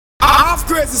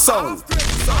crazy sound.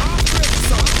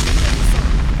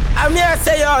 I'm here to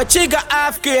say yo, Trigger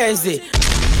half crazy.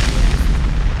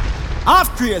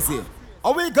 Half crazy.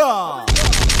 Oh we go.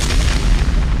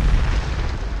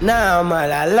 Now man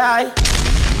I lie.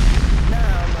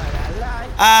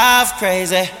 Half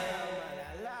crazy.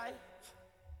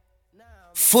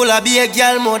 Full of be a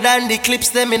girl more than the clips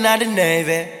them in the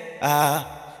Navy.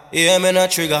 Yeah, me no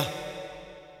trigger.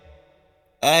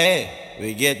 Hey,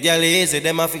 we get girl easy,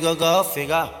 them a figure go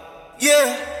figure.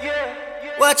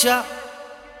 Yeah, watch out.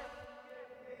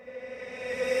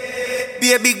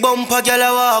 Be a big bumper girl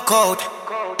a walk out.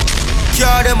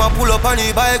 Car them a pull up on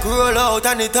the bike roll out,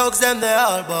 and the thugs them they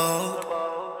all bout.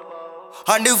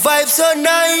 And the vibe so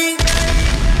nice.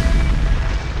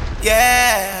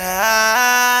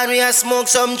 Yeah, me a smoke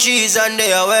some cheese and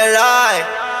they are well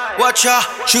high. Watch ya,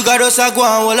 sugar does a go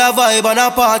and hold a vibe and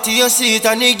a party. You see it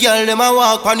and the girl them a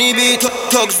walk on the beat.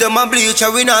 Thugs them a bleach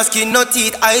and we not skin no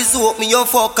teeth. Eyes open you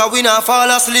fuck and we not fall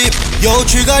asleep. Yo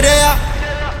Trigger there.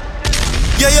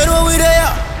 Yeah you know we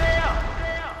there.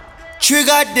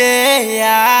 Trigger there.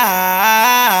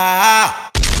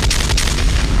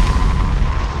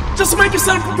 Just make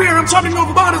yourself prepare. I'm traveling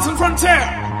over borders and frontier.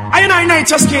 I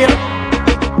just scale.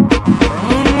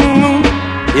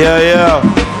 Yeah.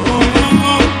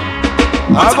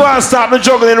 I'm going to stop the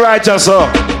juggling right just so.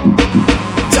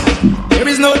 There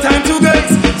is no time to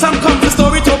guys. Some come to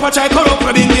story to patch I call up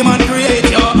for Bingy man create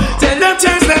yo. Tell them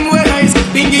change them ways.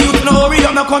 Bingy you know hurry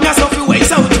up now come yourself you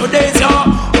waste out your days yo.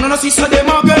 You know see so them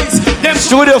all guys.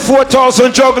 Studio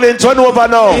 4000 juggling turn over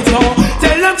now.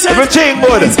 Tell them change everything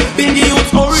good. Bingy you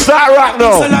hurry. Start rock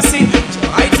now.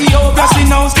 Obviously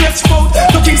now stretch out.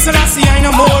 To King Selassie I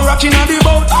no more rocking on the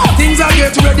boat. Things are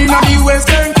get ready on the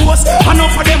western coast.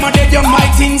 Enough of them are dead, them my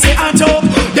things say a joke.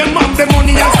 Them have the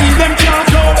money and still them can't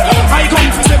flow. I come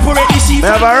to separate the sheep. We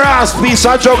have a last piece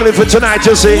of juggling for tonight,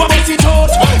 you see.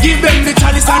 Give them the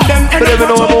chalice and them and the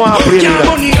can't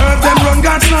money earth them run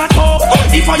God's not hope.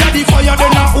 If I had the fire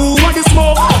then I who want the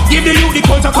smoke. Give the youth the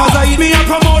culture cause I eat me and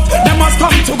promote. Them must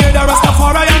come together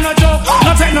Rastafari and a joke.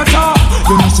 Not take no talk.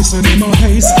 You must see them on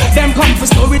haze. Them come for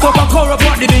story talk and corrupt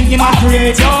what the Bingy man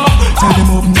create yo. Tell them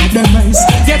open up them eyes.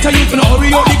 Get a youth to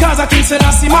hurry up because I King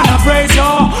Selassie man I praise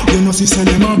yo. You know see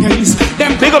them on haze.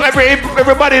 Big up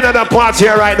everybody in the party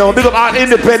here right now. Big up our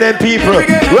independent people.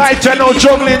 Right you know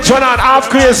juggling turn on half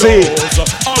crazy.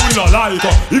 We no like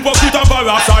if a sit and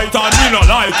parasite and we no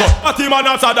like a team and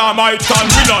a Saddamite and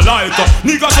we no like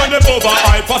niggas when they over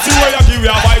hype for see where you give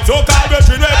you a bite so call me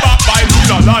to the back bite we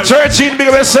no like 13 big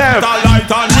up yourself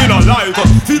and we no like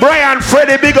Brian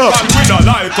Freddy big up and we no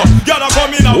like y'all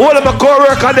come in all of my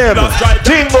co-work on them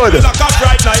thing good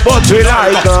but we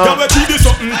like y'all we do this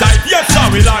something tight yes sir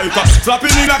we like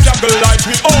slapping in a cable like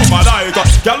we over like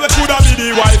y'all we coulda be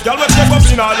the wife y'all we step up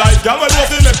in our life y'all we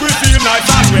just make we feel nice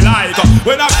and we like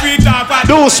when I freak out and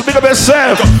Deuce, big up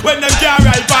yourself. When them can't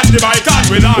ride on the bike and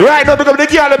we like right now big up the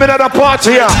girl them in the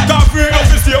party here. Can't bring up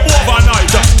to stay overnight.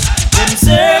 Them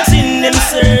searching.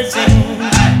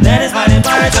 That is why they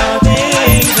part of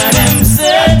things. And them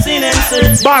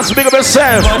searching. Boss, big up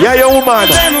yourself. Yeah, your woman.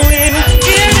 Them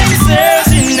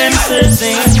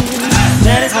searching.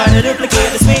 That is why they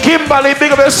duplicate the swing. Kimberly,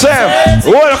 big up yourself.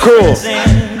 Royal crew.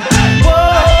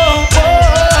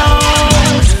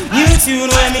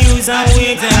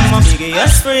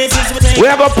 We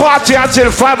have a party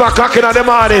until 5 o'clock in the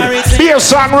morning. Be a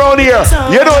song round here.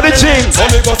 You know the thing. So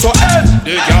me go to hell.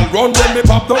 The girl run when me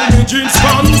pop down me jeans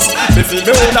pants. Me feel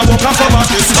me own a walk from a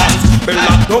distance. Me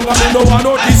lock down and me no want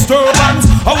no disturbance.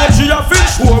 I want you a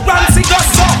fish who run see the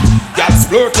sun. Girl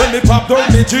splurt when me pop down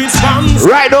me jeans pants.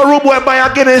 Right now, room where buy a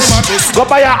Guinness. Go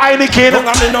buy a Heineken.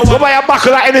 Go buy a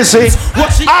bottle of Hennessy.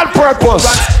 On purpose.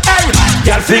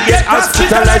 Girl forget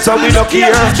hospitalized so we don't care.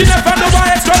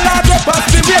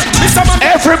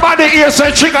 Everybody here say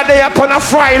Trigger Day up on a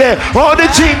Friday. How the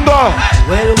team go?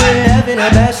 Well, we're having a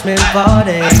bashment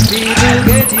party. People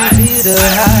get you feel the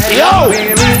high. Yo!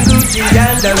 Wearing Gucci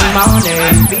and the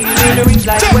morning. Feeling rich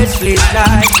like Wesley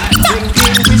Snipes.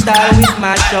 Drinking crystal with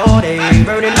my shorty.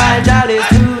 Burning my jollies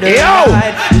to the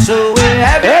night. So we're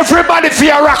having everybody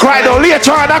feel rock right now.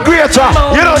 Later on a greater.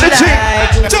 You know the thing.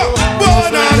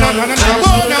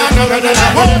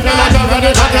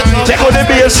 Take out the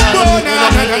bass.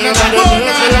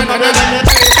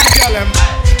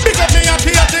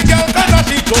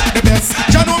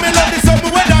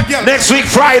 Next week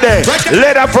Friday,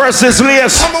 Leather versus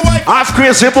Lace. Half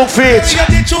crazy book feet.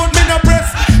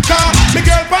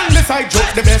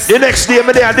 The next day I'm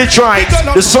there in Detroit.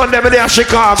 The Sunday I'm there in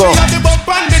Chicago.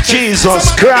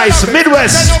 Jesus Christ,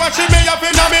 Midwest.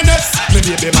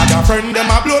 baby mother friend, them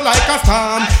a blow like a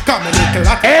storm. Come a little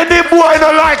like any boy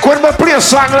don't like when we play a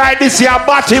song like this here,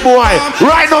 batty boy.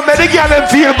 Right now, make the girl them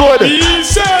feel good.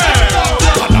 easy.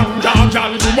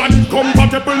 Girl, you want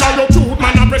compatible on your truth,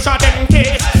 man, I pressure them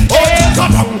case. Hey,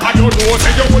 come on, cause you know,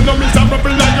 say you will not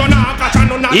miserable like you're not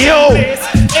catching on that place.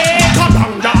 Hey, come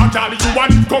on, girl, you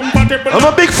want compatible. I'm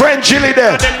a big friend, Jilly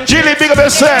there. Jilly, big up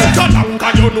yourself. Come on,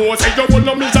 cause you know, say you will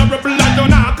not miserable like you're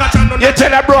not catching on that. You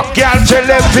tell a broke girl, tell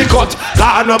them fi cut.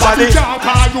 Cause nobody can't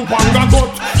call you banga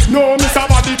gut. No, Mr.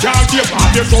 Body can't give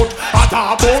up your shot. At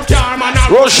a boat car, man,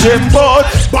 I rush him boat.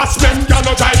 Bass them, y'all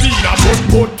no try in a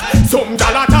put. Some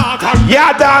gal attack and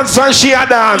yeah, dance and she a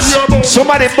dance.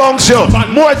 Somebody bunks you.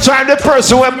 More time the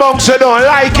person when bunks you don't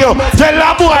like you. Tell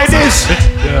that boy this.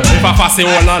 If a fussy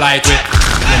one not like it,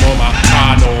 your mama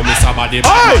can't know Mr. Body,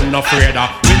 but man no afraid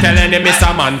of. We tell any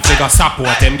Mr. Man figure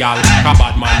support him gal. Cause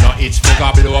bad man no itch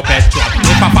figure blow up head job.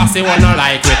 If a fussy one not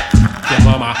like it, your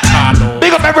mama can't know.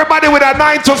 Big up everybody with a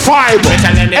 9 to 5.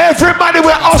 Everybody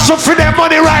will hustle for their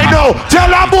money right now.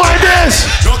 Tell that boy this.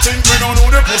 Don't think we don't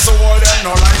know the pussy wall them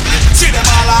no like me. See them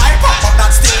all like pop up that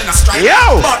still in a strike.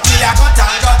 Yo! But me I got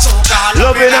and got choke all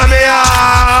Loving on me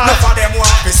ah. Enough of them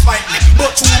want to spite me,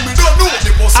 but you me don't know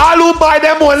the pussy. All who buy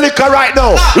them one liquor right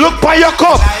now. Look by your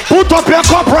cup. Put up your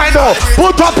cup right now.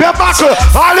 Put up your buckle.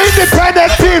 All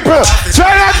independent people.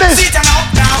 Tell them this. See them out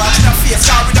now, watch the face,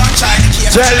 cause we don't try the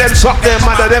case. Tell them something, them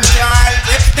mother them.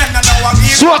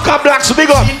 Soccer blacks big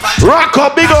up. Rock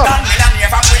up big up.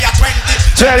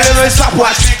 Tell them to stop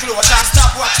watch.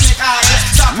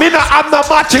 Me no have no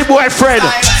batty boyfriend.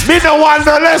 Me no want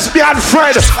no lesbian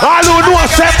friend. All who know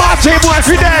say batty boy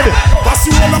fi dead. Pass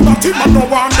you all a batty man, no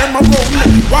one them around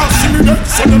me. While see me dead,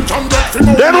 so them can get free.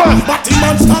 Then what? Batty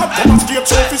man start, come and straight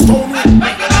off his stone. Well,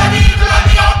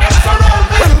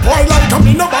 boy like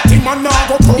me, no batty man now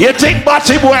go come. You think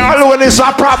batty boy alone is a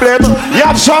problem? You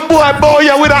have some boy boy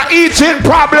with an eating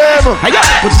problem. Hey,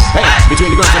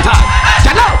 between the girls and tie.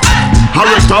 A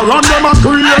restaurant them a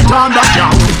create on the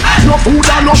cow. No food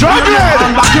and no Juggling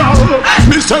on the cow.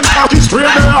 Me send party straight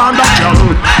there on the cow.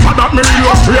 For that me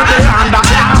real straight there on the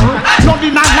cow.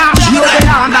 Nothing and now straight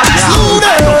there on the cow.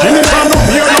 No killing from no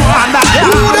beer no on the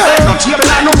cow. No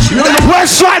cheering and no cheering.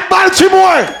 West Side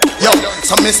Baltimore. Yo,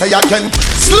 some me say again.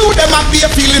 Slew them and play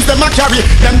feelings them a carry.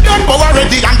 Them done bow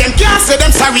already and them can't say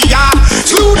them sorry, yeah.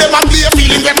 Slew them and play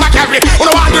feelings them a carry. You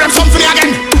know want to do them something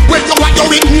again. Wait till what you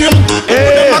with me.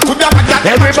 Hey,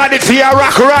 everybody feel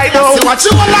rock right now.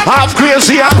 Half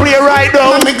crazy and play right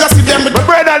now. My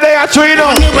brother they are too, you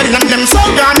know.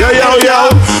 Yo.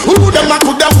 Who them a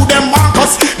coulda, who them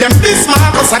Marcus? Them this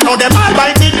Marcus, I know them all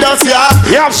by big dust, yeah.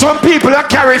 You have some people that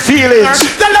carry feelings.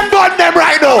 Tell them burn them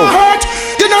right now. Hurt,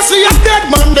 you know see a dead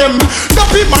man them.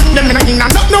 Dumpy man them,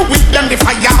 and no with them. The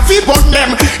fire fi burn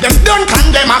them. Them done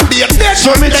condemn and be a dead.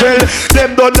 So me tell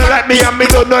them don't like me and me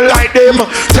don't like them.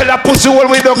 Tell a pussy hole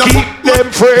we don't keep them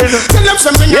friend. Tell them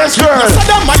something. Yes girl.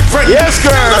 My friend. Yes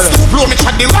girl.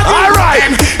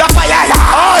 Alright. The fire.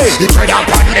 The bread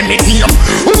upon them in him.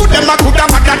 Who them a coulda,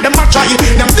 them a try.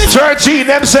 Them 13,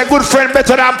 them say good friend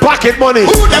better than pocket money.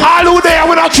 All who there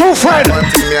with a true friend.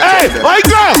 Hey, my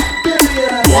girl.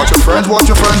 Watch your friends, watch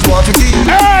your friends, watch your keep.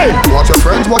 Hey. Watch your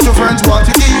friends, watch your friends, watch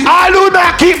your keep. All who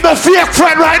not keep the fake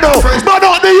friend right now. But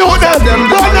not the youth them.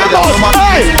 Burn them out.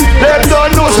 Hey. Them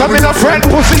don't know some in a friend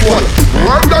pussy.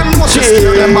 Work done most of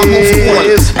them a move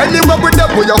forward. Anywhere with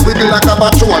them we are with like a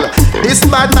patrol. This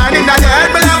bad man in the head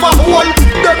will have a hole.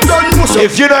 Them done most of.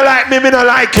 If you don't like me don't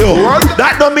like you.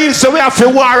 That don't mean so we have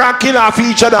to war and kill off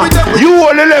each other. You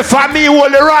only left and me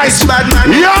only right.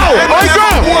 Yo, my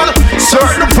girl.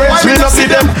 Certain friends we don't give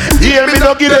them. Hear me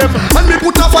don't give them. And me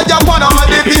put a fire one on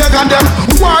the pagan them.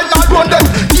 Why not run them?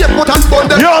 Yeah, put and burn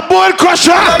them. Yo, bone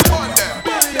crusher.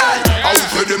 I will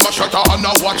say them a shutter and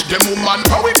I watch them woman.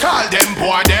 How we call them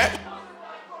boy there?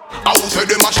 I will say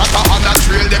them a shutter and I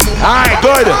trail them woman. Alright,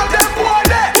 good.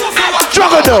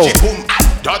 Juggle now.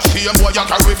 That same boy you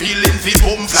carry feelings in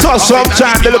boom. So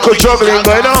sometimes the little juggling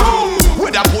going on.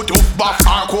 With a put up back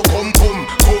and come.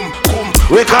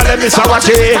 We call them Mr.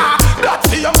 Watty. That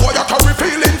same boy you carry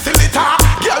feelings in litter.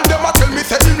 Girl them a tell me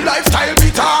say him lifestyle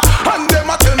bitter. And them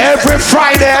a tell me every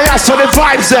Friday I saw the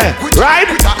vibes there, right?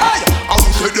 I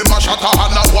will say them a shutter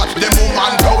and I watch them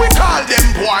woman. How we call them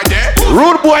boy there?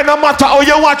 Rude boy, no matter how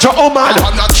you watch your woman,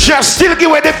 just still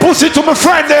give away the pussy to my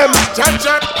friend them.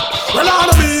 Check. Well, I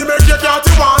know me make you get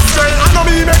you one straight. I know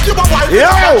me make you a wife.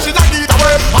 Yo. She a get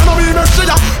away. I know me make you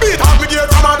beat up me get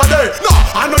from another day. No,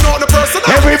 I don't know the person.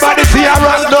 Everybody feel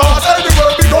right now.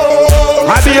 Anywhere we go.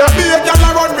 I be a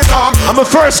run me down. I'm a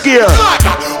first gear.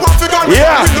 What we got?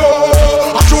 Yeah.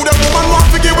 I show them woman what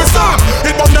we give with some.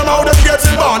 It burn them out them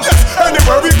getting born. Yes.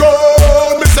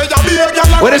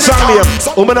 What is song name?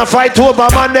 Woman a fight over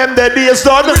man, them the days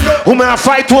done. Woman a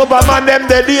fight over man, them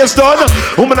the days done.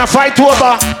 Woman a fight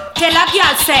over. Tell a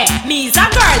girl say, me's a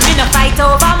girl, me no fight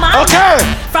over man. Okay.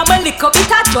 From a little bit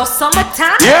of just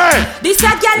summertime. Yeah. This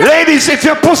a girl. Ladies, if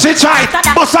your pussy tight,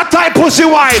 bust a tight pussy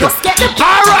wide.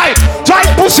 Alright,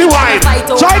 tight pussy wide.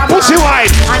 Tight pussy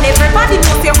wide. And everybody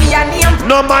knows that we are name.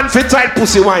 No man fit tight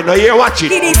pussy wide. Now you watch it.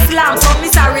 Did it slam, so me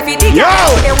sorry for the Yo.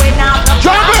 girl. They went out the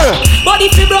Juggle. But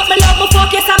if you broke me love, me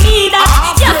focus on me that.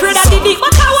 Yeah, afraid of the dick, but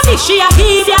how would she a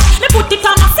idiot? Me put it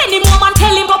on and send him home and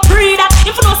tell him go pray that.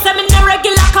 If you no say me no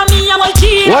regular, come me I will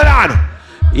cheat. Hold on.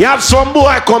 You have some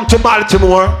boy come to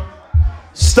Baltimore,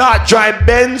 start drive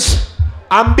Benz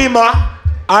and Beamer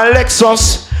and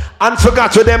Lexus and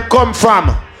forgot where them come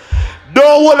from.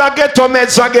 Don't wanna get to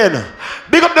meds again.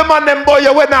 Big up the man them boy,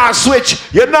 you when I switch.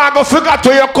 You not gonna forget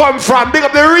where you come from. Big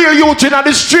up the real youth in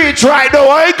the streets right now.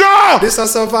 Hey go! This a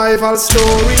survival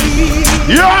story.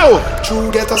 Yo!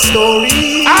 True get a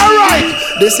story. Alright!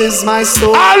 This is my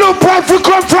story. All who proud to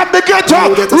come from the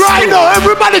ghetto right now.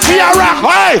 Everybody feel a rock.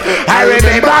 Hey! I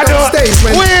remember those days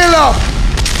when Wheel up!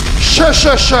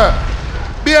 Sure.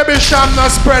 Baby Sham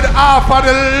not spread half of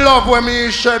the love when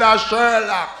me shed a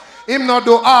Sherlock. Him not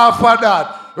do half of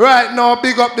that. Right now,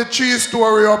 big up the tree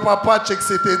story up at Patrick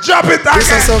City. Drop it again.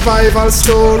 This a survival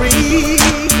story.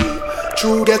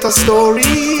 True get a story.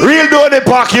 Real Donny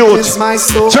Park youth. This is my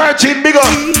story. 13 big up.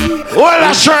 Well,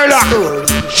 a Sherlock.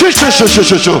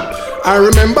 Shoo. I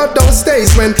remember those days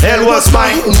when hell was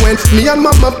mine. When me and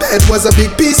mama bed was a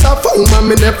big piece of foam. And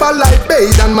me never like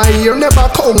bathe and my ear never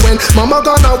come. When mama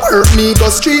gonna work me go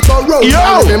street or road. Yo.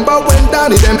 I remember when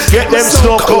Danny them get them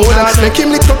snow cold and make him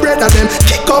little bread and them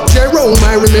kick up Jerome.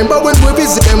 I remember when we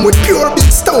visit them with pure big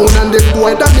stone. And the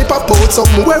boy that me pop out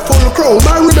something way full chrome.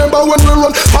 I remember when we run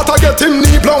but I get him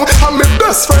knee blown. And my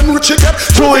best friend Richie get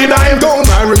two in him down.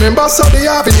 I remember Sunday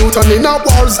Avenue turn in a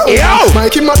war zone. Yo.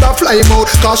 Mikey mother fly him out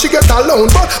cause she get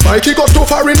alone, but Mikey got too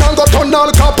far in and got on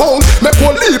Al Capone. Make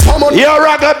one leap on. Yo,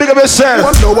 Ragga, big up yourself.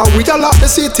 One know we all up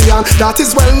the city and that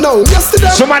is well known.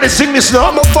 Yesterday, somebody sing this now.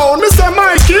 on my phone, Mr.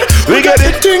 Mikey, we get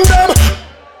it. King them.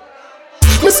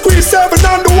 Me squeeze 7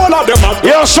 and the one of them.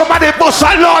 Yo, somebody bust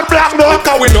a Lord Black now.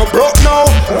 Cause we no broke now.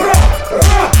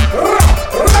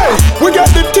 Hey, we got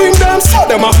the thing them, so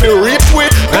them have to rip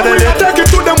with. And we take it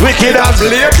to them wicked as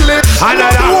lately. And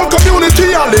the whole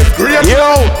community I live great.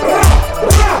 Yo.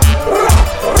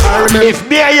 If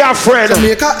me and your friend,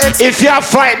 if you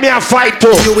fight, me I fight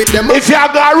too. If you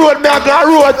got road, me I got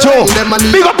road too.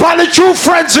 Big up all the true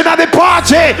friends in the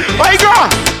party. My God.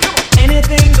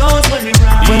 Anything goes when we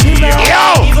ride.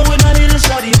 Yo. Even with my little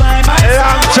shorty by my side.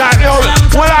 Long time, yo.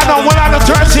 What I know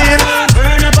 13.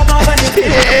 Burn up above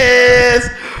anything. Yes.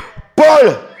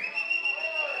 Paul.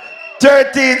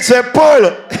 13 say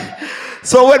Paul.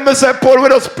 So when me say Paul, we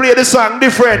just play the song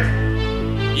different.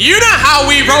 You know how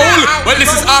we roll. Well, this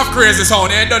is half crazy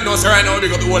sound. You don't know, sir, right now. We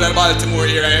got the whole of Baltimore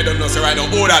here. You don't know, sir, right now.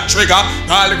 Oh, that trigger.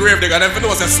 All the grave digger. Them for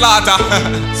know, say slaughter.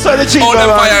 So the cheap, all them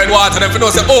fire and water. Them for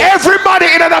know, say oh. Everybody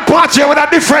in the party with a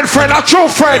different friend, a true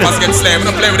friend. Must get slammed.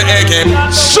 We don't play with the AK.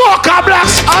 Soca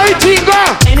blast. I think go.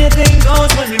 Anything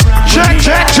goes when we ride.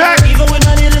 Check. Even with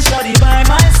my little shorty by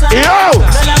my side. Yo.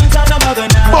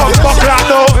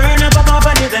 Burn up above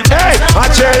anything. Hey, I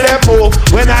tell them move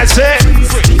when I say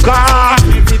car.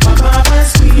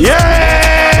 Yeah.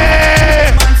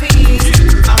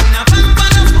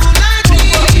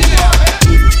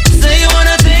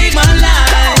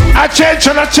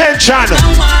 Attention.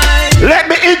 Let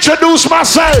me introduce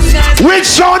myself. Which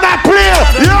sound I play?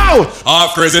 Yo.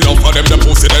 Half crazy enough for them. The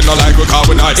pussy they not like we call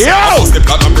we nice. Yo. I bust them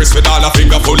cut and wrist with all a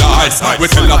finger full of ice. We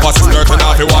tell the boss it's dirt and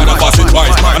half you wanna pass it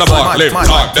twice. And a bark left,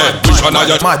 talk dead. Which one are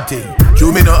you? Mad thing. You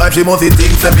me know she must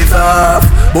think some is off.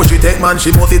 But she take man,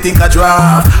 she must think a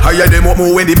draft. Higher them up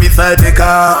more when the missile take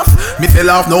off. Me fell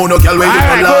off, no girl when you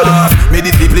fall off. Me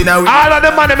discipline now. All of the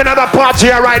man in another party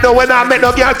right now. When I make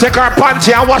no girl take her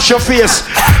panty and wash your face.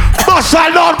 Bust a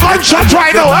loud gunshot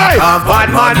right now, hey. Bad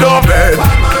man no bed.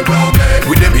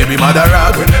 With them baby mother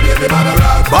rag.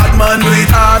 Bad man do it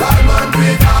hard.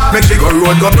 Make she go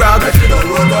road go brag.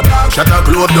 Shut her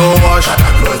clothes don't wash.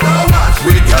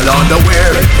 With girl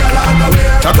underwear.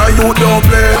 Chaka you don't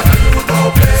play.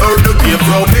 Heard the game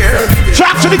from here.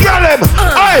 Talk to the girl them.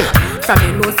 Hey. From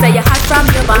you know say you hot from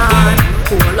your band.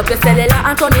 Pull up your cellular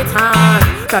and turn it on.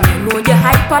 From you know you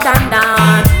hyper than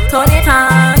that. Turn it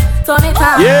on.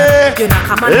 Yeah.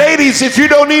 Ladies, if you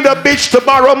don't need a bitch to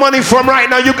borrow money from right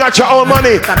now, you got your own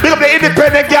money. Big up the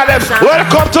independent girl.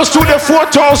 Welcome to Studio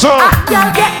 4000.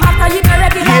 Yeah.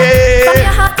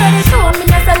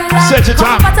 Set it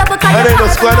up. And then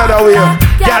just go another way.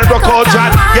 Girl broke out,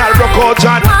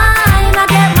 John.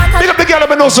 Big up the girl,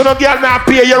 but no, so no girl now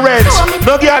pay your rent.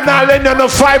 No girl now lend you no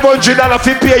 $500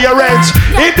 to pay your rent.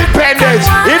 Independent.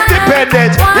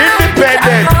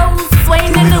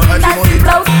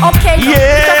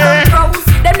 Yeah.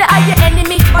 Then they are your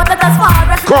enemy, but that's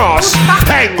far. Cross,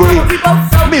 angry,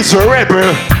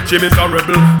 miserable. Jimmy's a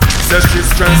rebel, says she's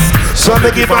stressed. So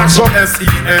they give her some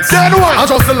SEX. Then what? I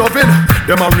just loving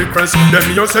them a request. Them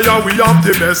you say yeah, we have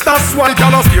the best. That's why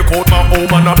y'all stay out my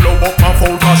home and I blow up my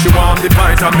phone cause she want the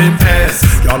vitamin S.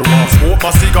 Y'all want smoke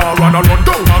my cigar and I run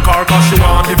down my car cause she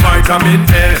want the vitamin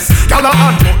S. Y'all a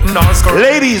hot button and skirt.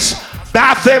 Ladies,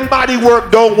 bath and body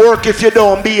work don't work if you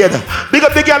don't bathe. Big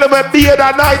up the girl with beard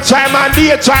at night time and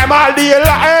daytime all day.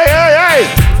 Hey.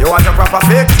 You want your proper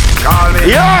fix? Call me.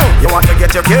 Yo. You want to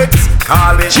get your kicks?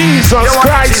 Call me. Jesus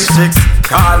Christ.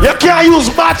 Call me. You can't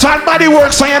use bath and body work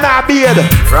so you're not beard.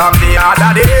 From the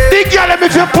other day. Big girl,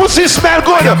 if your pussy smell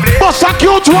good, bust a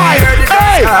cute wine.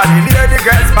 Hey.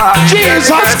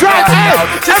 Jesus Christ. Hey.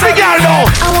 Every girl know.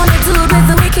 I wanna do it with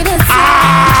the wickedest.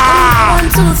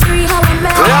 1, 2, 3, how I'm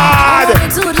mad. I wanna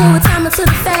do it whole time to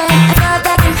the fan. I got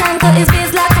back and tangle his biz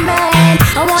like a man.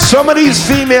 Some of these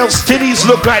females' titties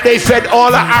look like they fed all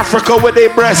of Africa with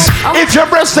their breasts. If your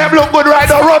breasts them look good right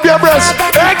now, rub your breasts.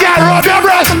 Hey girl, rub your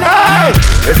breasts. Hey.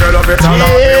 If you love it,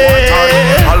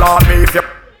 allow me if you.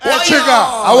 Hey, Trigger,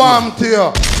 I want to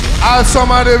you. And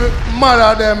some of the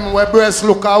mother them where breasts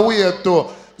look away too.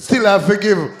 Still have to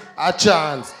give a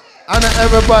chance. And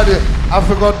everybody have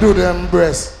to go do them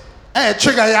breasts. Hey,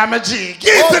 Trigger, you're a G.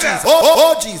 Give it to them.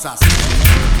 Oh, Jesus.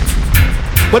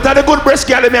 But that a good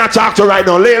breast girl me I talk to right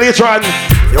now. Later on.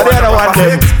 You want the other one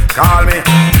them? Call me.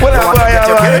 You want to get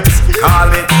your kicks?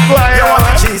 Call me. You want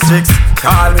the cheese sticks?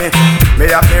 Call me. May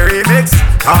have the remix?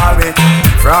 Call me.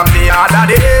 From the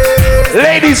other day.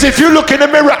 Ladies, if you look in the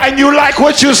mirror and you like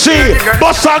what you see,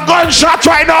 bust a gunshot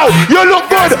right now. You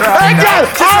look good. Hey girl,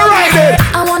 alright then.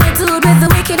 I wanna do it with the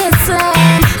wickedest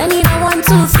slam. I need a 1,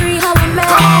 2, 3, how I'm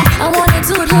mad. I wanna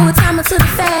do it whole time to the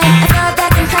fan. I got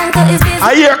back and tangle his biz.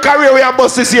 I hear career we are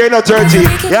bust this year, not 30.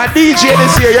 You're DJ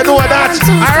this year, you know that.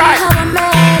 Alright.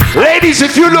 Ladies,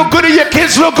 if you look good and your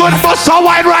kids look good, bust a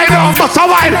wine right now. Bust a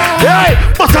wine. Hey,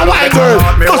 bust a wine, girl.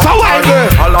 Bust a wine, girl.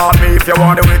 Allow me if you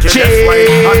want the wickedest way.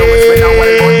 I know it's been a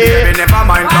while, but baby, never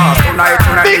mind.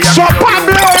 Tonight. Big shop and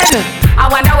blend. I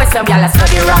wonder where some y'all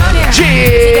study round here.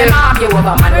 See them argue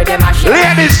over man with them a share.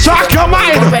 Ladies, talk your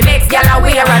mind. When next y'all are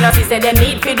wear and us, say them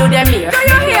need to do them here. Do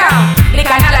you hear? The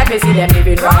kind of life we see them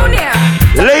living round here.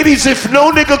 Ladies, if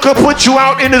no nigga could put you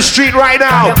out in the street right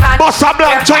now, bust a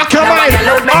blunt, talk your mind.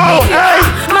 Oh, hey.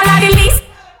 Man are the least.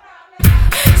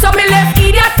 So me left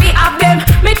idiot fi have them.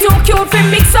 Me too cute fi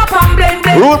mix up and blend.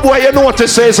 Rude boy, you know what to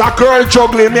say is a girl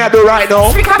juggling me I do right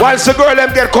now. Once the girl them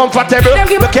get comfortable,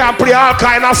 we can play all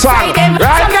kind of song,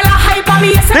 right?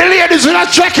 The ladies are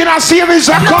not checking and see if it's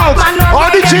a cult.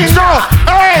 All the things go,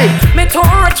 hey. Me too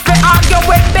rich fi argue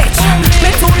with bitch.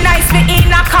 Me too nice fi in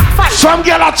a cockfight. Some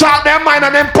girl a talk their mind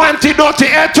and them panty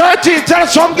dirty. Hey, 13, tell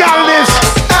some girl this.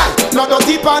 No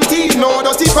dirty panty, no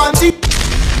dirty panty.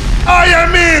 Oh, you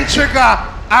mean, Trigger?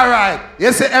 Alright,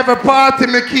 you see every party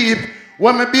me keep,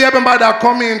 when my baby mother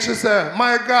come in, she say,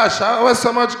 my gosh, where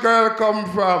so much girl come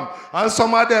from? And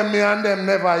some of them, me and them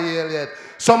never hear yet.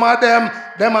 Some of them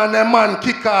and them man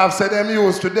kick off, say them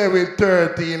used to day with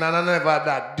 13 and I never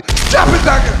that. Drop it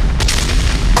again.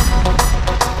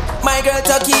 My girl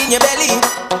tucky in your belly.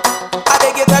 I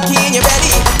beg you tucky in your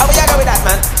belly. How will you go with that,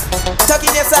 man? Tuck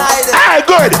in your side. Hey,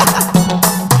 good.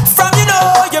 From you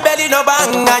know your belly no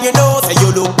bang and you know say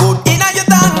you look good in your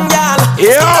tongue, girl. Yo.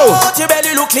 You know your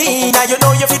belly look clean and you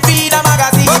know you fit feed a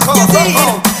magazine. You see?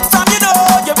 From you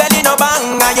know your belly no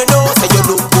bang and you know say you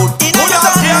look good in your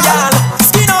tongue, girl.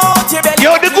 Skin out your belly.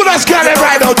 Yo, the goodest girl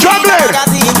right now, juggling.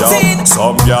 Yo,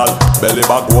 some girl belly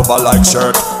back over like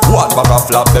shirt. One bag of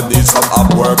flap, them need some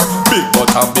up work. Big butt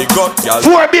and big gut, girl.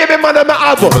 For a baby mother, my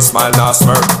album. Keep a smile, not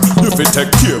smirk. You fit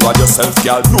take care of yourself,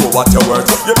 girl. Know what you're worth.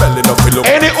 Your belly no pillow.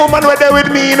 Any woman where they with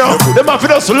me, you know, them have to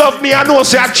just love me. I know,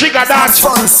 say I trigger that.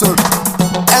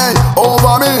 Hey,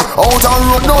 over me, out and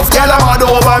road, enough gyal a mad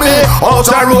over me. Out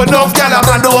and road, enough gyal a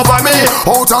mad over me.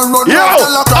 Out and road, enough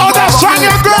gyal a cry over me. Yo, that's song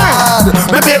you girl.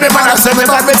 Me baby mother say me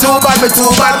bad, me too bad, me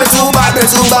too bad, me too bad, me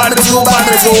too bad, me too bad,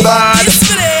 me too bad.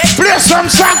 Play some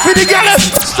song for the girl.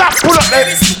 Stop, pull up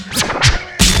there.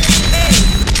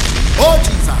 Oh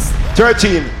Jesus.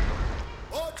 13.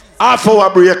 Half hour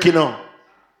break, you know.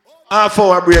 Half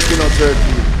hour break, you know, 13.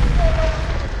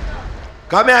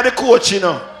 Come here, the coach, you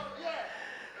know.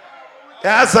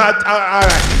 Yeah, that's all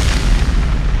right.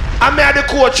 I'm here, the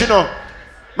coach, you know.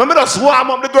 Remember just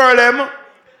warm up the girl, them.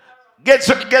 Get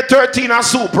 13 and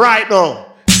soup right now.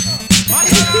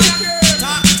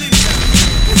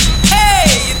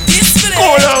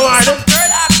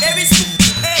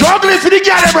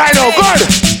 get them right now. Good.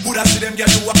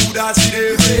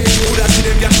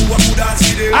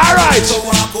 Alright.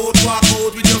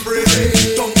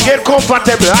 Get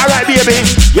comfortable. Alright, baby.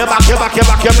 You're back, your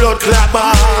blood clot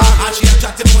back.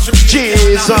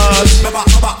 Jesus.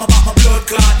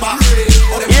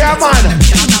 Yeah, man.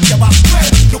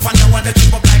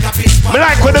 Me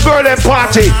like when the girl them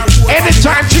party.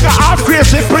 Anytime she got half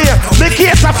crazy play, make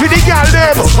it for the girl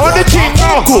them on the thing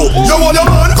now. You want your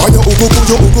man? Can you uku?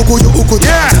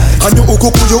 Yeah. And you uku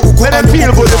when they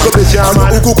feel good, look up this year, man.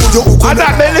 And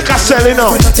that they liquor selling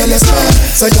now.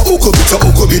 Say you uku bit, you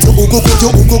uku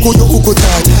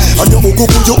tight. And you uku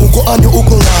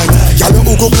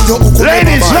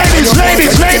right.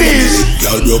 Ladies.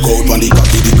 Girl broke out on the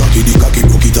cocky,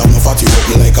 broke it up, no fatty,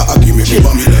 like a aggie, make me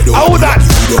bummy like How would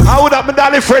that, my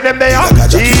darling friend them there? Yo,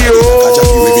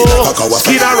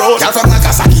 skin around. Girl from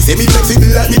Nagasaki, say me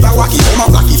flexible like me bawaki. Come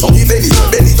and blacky, so me belly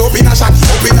up in a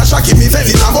shacky, me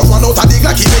belly. I'm up one out of the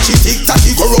glacky, make she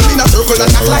tick-tacky. Go round in a circle and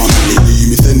act like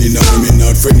me sending up, me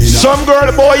not friendly. Some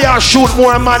girl boy, you shoot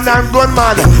more man than gun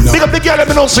man. Big up the girl, let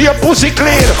me know so your pussy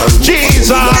clean. Jesus.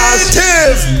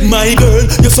 My girl,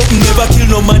 you're something never kill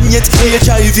no man yet.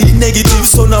 HIV negative,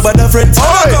 son of a friend.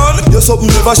 You're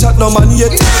something never shot no man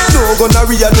yet. No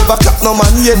gonorrhea, never clap no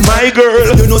man yet. My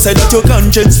girl, you know say that your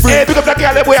conscience free. Hey, pick up that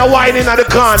girl that boy whining at the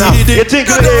corner. You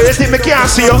think me can't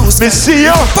see you? Me see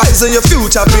you. Poison your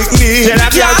future, big me. Tell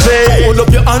that girl say, hold up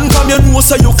your hand from your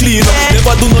nose so you clean up.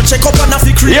 Never do no check up on a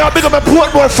fi cream. Yeah, big up a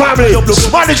Portmore family,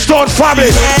 Spanish Town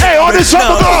family. Hey, all this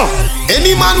summer go.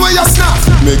 Any man where you snap,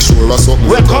 make sure I something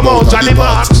will come out on the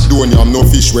box. Don't yam no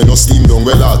fish when no steam down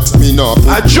well hot. Me nah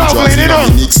put juggling, you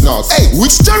know. Hey,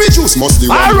 which cherry juice must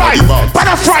be one? Alright,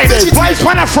 Pana Friday, Vice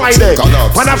Pana Friday.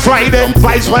 Pana Friday,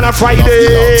 Vice Pana Friday.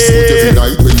 Every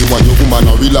night when you want your woman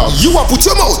to relax, you a put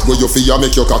your mouth where you feel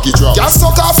make your cocky drop. Can't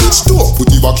suck off each toe. Put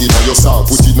it back in your sack,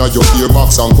 put it in your ear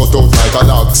box and cut out like a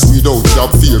lax. Without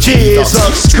job fear. Jesus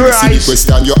Christ. See the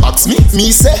question you ask me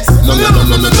say no.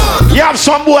 You have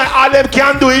some boy all them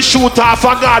can do is shoot off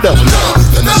a god.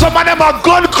 Some of them are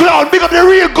gun clown. Big up the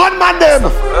real gunman them.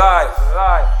 Right.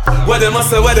 What them a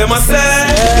say?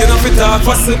 You know fit talk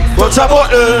fussy. What's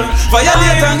about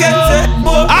violate and get it.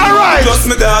 Alright. Just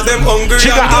me dog them hungry.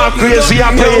 TRIGGAHALFKRAZY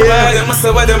and play.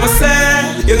 What them a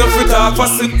say? You know fit talk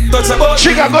fussy. Touch about.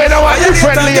 Trigger going out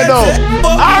differently, you know.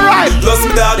 Alright.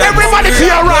 Everybody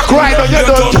feel rock right now. You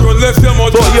don't.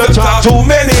 But you talk too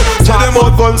many. Talk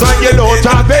about guns and you don't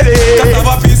talk many. Have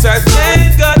a piece I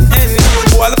ain't got any.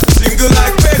 While jingle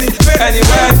like penny.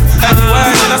 Anywhere, and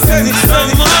I send it.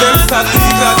 Them start to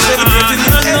see that celebrating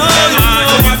it.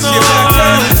 Come on, cheer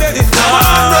like it.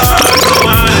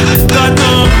 God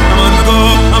no,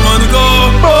 I'm on the go.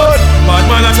 Bad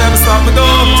man, I try to stop me though.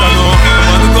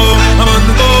 I'm on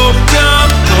the go. Yeah,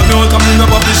 don't come in up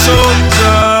the show.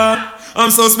 I'm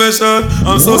so special.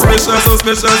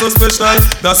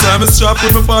 That's why I'm strapped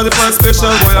with my 45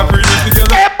 special. Boy, I bring it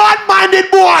together. Hey,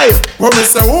 bad-minded boy. When we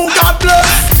say, oh God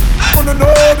bless, wanna know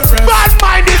the rest.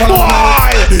 Bad-minded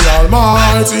boy. The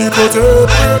Almighty protect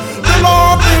me. The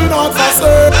Lord will not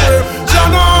forsake me.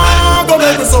 Jana, don't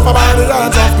make me suffer by the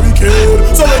hands of the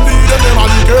wicked. So indeed, the name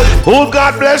of the wicked. Who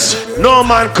God bless, no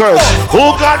man curse.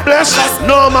 Who God bless,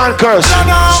 no man curse.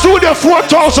 Studio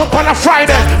 4,000 on a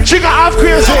Friday.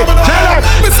 TRIGGAHALFKRAZY. Tell them.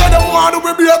 Me say them want to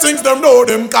be things them know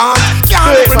them can't.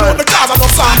 Can't even know the cause of no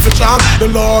songs to chant. The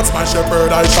Lord's my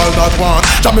shepherd, I shall not want.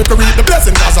 Jamaica reap the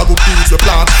blessing cause of good deeds to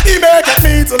plant. He maketh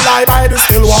me to lie by the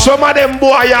still one. Some of them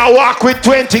boy ya walk with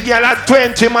 20 girl at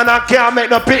 20 man I can't make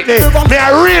no picnic. Me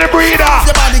a real breeder.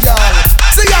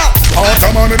 See ya.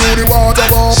 Water man, me do the water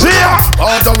pump. See ya.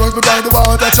 Water works because the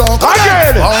water chunk.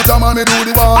 Again. Water man, me do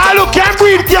the water. I look can't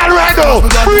breathe girl right now.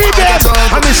 Breathe it.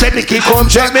 And me said Nicky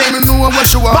come check me.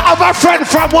 But I have a friend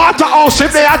from Waterhouse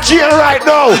if they are jail right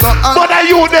now. But are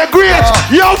you the great?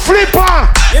 Yo flipper.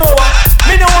 You know what?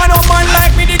 Me no want no man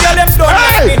like me. The girl them don't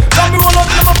like me. Come me roll up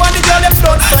them up and the girl them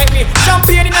don't strike me.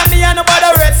 Champagne in me and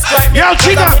nobody red stripe me. Yo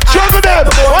Trigger, juggle them.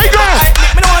 Why go?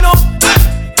 Me no want no.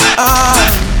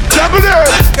 Juggle them.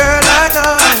 Girl, I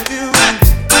love you.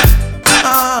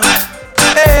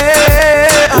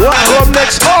 What come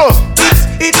next? Oh,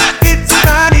 it's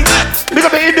funny. Big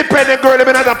up the independent girl. I'm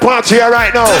in another party here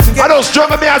right now. I don't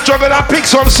struggle me. I struggle. I pick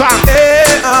some song.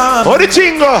 Oh, the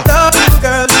tingo. Love you,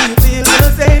 girl. Do you feel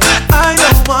the same? I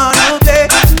don't wanna play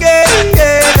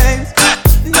games.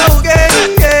 No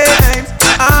games.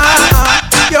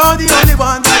 You're the only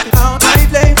one that can count my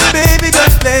flame. Baby,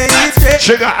 just play it straight.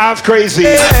 TRIGGAHALFKRAZY.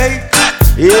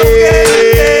 Yeah.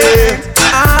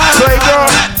 Play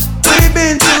girl. We've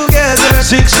been together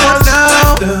 6 months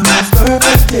now. The most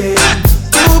perfect day.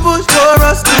 You push for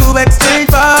us to exchange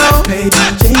vows. Baby,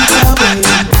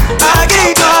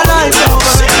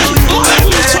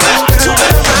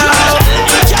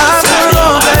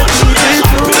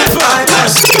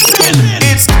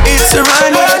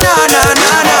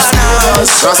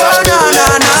 New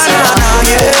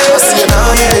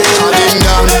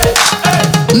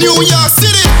York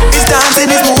City. It's dancing,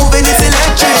 it's moving, it's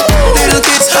electric. Little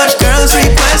kids, hot girls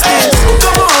request this.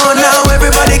 Come on now,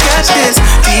 everybody catch this.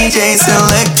 DJ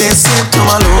select this, skip to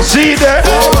my loop. See there,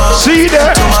 see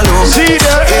there, see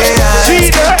there, see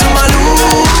there. Skip to my loop,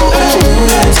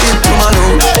 skip to my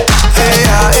loop.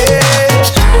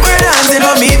 We're dancing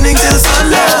from evening till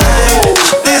sunlight.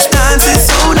 This dance is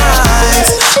so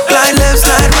nice. Glide left,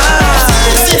 slide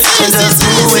right, and just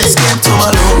do it. Skip to my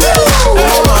loop.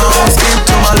 Skip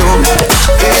to my loop.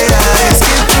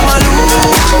 Skip to my loop.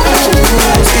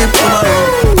 Skip to my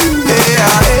loop.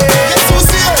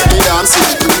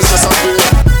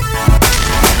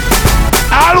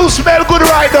 All who smell good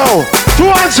right now. 2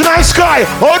 hands in the sky.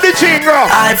 Hold the thing up.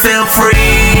 I feel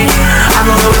free. I'm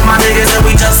rolling with my niggas and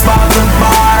we just bought the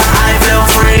bar. I feel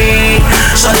free.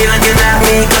 Shorty looking at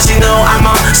me cause she know I'm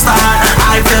a star.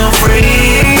 I feel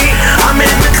free. I'm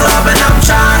in the club and I'm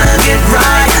trying to get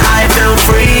right. I feel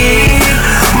free.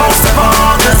 Most of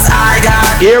all cause I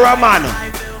got. Here a man.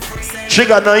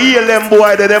 Trigga no heal them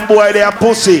boy they are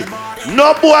pussy.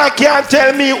 No boy can't tell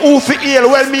me who fi heal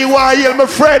when me want heal my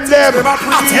friend them.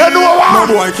 You know what? No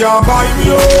boy can't buy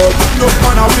me out. No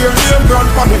man a wear name brand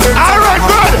for me. Alright,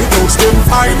 good. The dogs them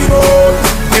find me out.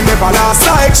 He never last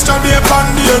a extra day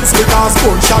bandians because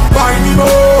gunshot buy me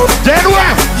out. Then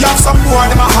what? You have some boy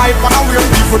them a hype and a weird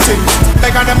people things.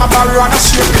 Like a them a borrow and a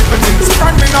share people things.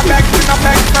 Friend me no beg,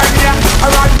 friend here.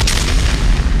 Alright.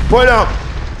 Pull up.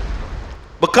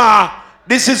 Because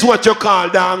this is what you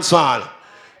call dancehall.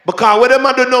 Because what them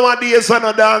do nowadays on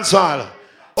a dancehall.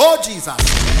 Oh Jesus.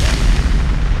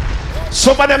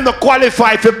 Some of them not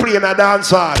qualify for play in a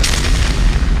dancehall.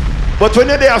 But when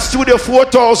you're there Studio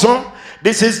 4000,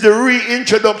 this is the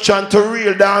reintroduction to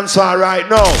real dancehall right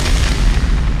now.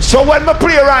 So when I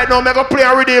play right now, I'm going to play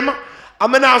a rhythm.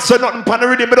 I'm not saying nothing on the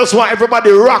rhythm, I just want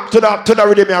everybody rock to the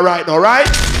rhythm here right now, right?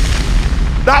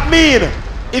 That mean,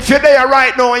 if you're there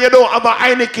right now and you don't have a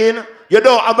Heineken, you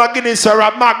don't have a Guinness or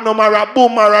a Magnum or a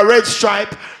Boom or a Red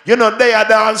Stripe, you know they are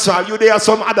dancer, you there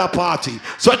some other party.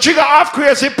 So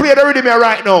TRIGGAHALFKRAZY, play the rhythm here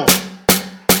right now.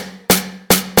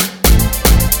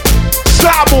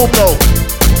 Start move now.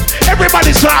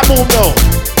 Everybody start move now.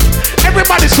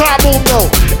 Everybody start move now.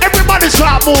 Everybody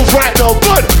start move right now.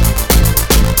 Good.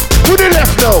 To the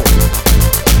left now.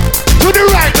 To the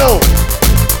right now.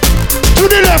 To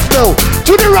the left now.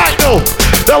 To the right now.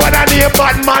 The one I need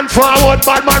bad man forward,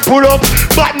 bad man pull up.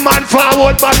 Bad man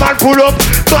forward, bad man pull up.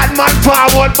 Bad man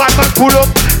forward, bad man pull up.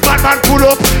 Bad man pull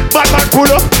up, bad man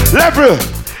pull up. Level.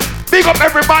 Big up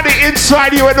everybody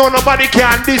inside you and know nobody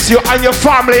can diss you and your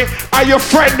family and your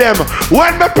friend them.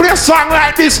 When we play a song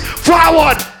like this,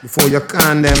 forward. Before you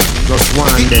can them, just one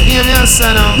them. Hear me a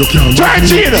son now. You can't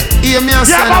 13. Hear me a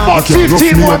You son have about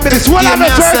 15 more minutes. Well, I'm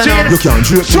at 13. You can't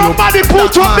drip me Somebody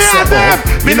put up me and them.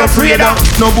 Me no afraid of.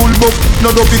 No bull book,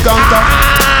 no dopey counter.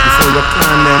 Before you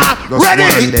can them, just Ready?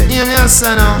 one them. Hear me a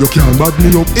son now. You can't bag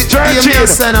me up. Hear me a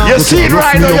son now. You see it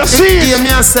right now, you see it. Hear me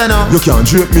a son now. You can't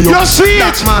drip me You up. see it.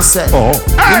 That's myself. Oh,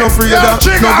 you no afraid of.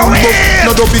 No bull book,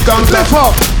 no dopey counter. Lift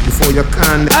up. Before you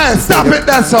can them. Hey, stop it,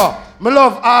 that's all. Me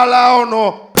love all I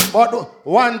know. But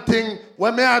one thing,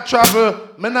 when me I travel,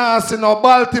 me not see no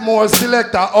Baltimore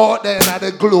selector out there in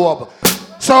the globe.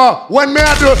 So when me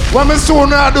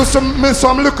soon I do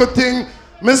some little thing,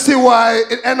 me see why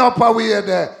it end up away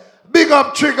there. Big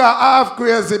up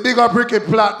TRIGGAHALFKRAZY, big up Ricky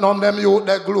Platinum, them youth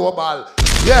the global.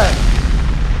 Yeah.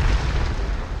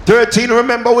 13,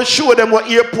 remember we show them what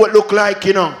airport look like,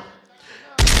 you know.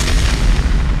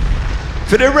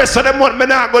 For the rest of the month, me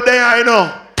not go there, you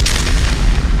know.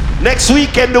 Next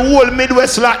weekend, the whole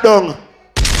Midwest lockdown.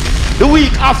 The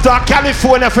week after,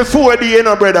 California for 4 days, you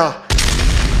know, brother.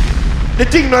 The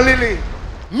thing no lily.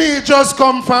 Me just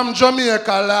come from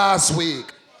Jamaica last week.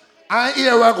 And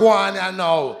here we're going here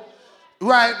now.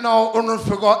 Right now, I'm going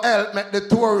to help make the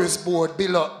tourist board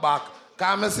build up back.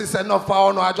 Because I see enough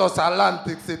for I just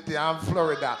Atlantic City and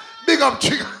Florida. Big up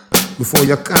Trigger. Before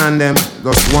you can them,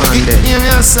 just one day. Hear me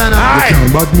a son now. You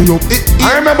can't bag me up.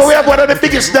 I remember we have one of the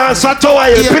biggest dance at Tower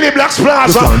Hill, Billy Black's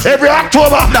Plaza, every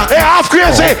October. Hey,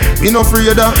 Halfkrazy. You no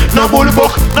afraid of, No bully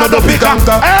book, no dopey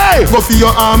canker. Hey! Go for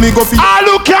your army, go for your... All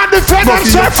who can defend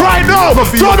themselves right now. Go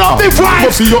for your... Turn up the vibes. Go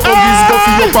for your hobbies, go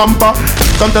for your pamper.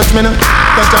 Don't touch me now.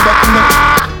 Touch your back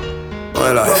now.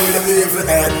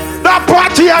 That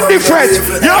party are different.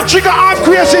 Your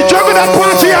TRIGGAHALFKRAZY, juggle that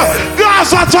party here.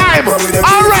 Gaza time.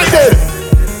 Alright then.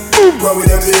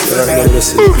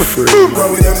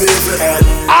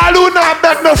 All who not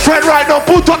beg no friend right now,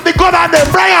 put up the gun on them,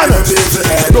 Brian.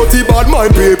 Dirty bad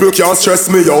mind people can't stress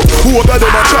me out. Who of them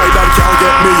a tried and can't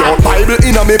get me out. Bible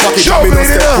in a me pocket and me no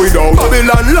step without.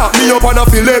 Babylon lock me up and a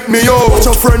feel let me out. Watch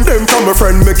a friend them from a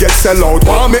friend me get sell out.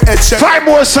 Want me head check. 5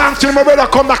 more songs till my brother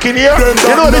come back in here.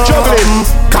 You know the juggling.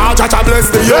 Can't bless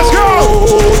the Let's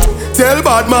go. Tell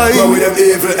bad mind. With them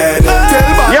evil head.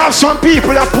 You have some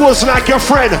people that pose like your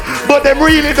friend, but them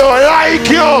really don't like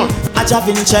you. I jump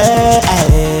in chair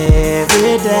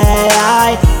every day.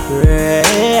 I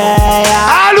pray.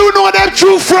 All who know them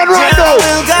true friend right now.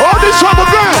 Oh, this one my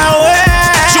girl.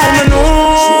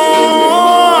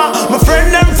 My friend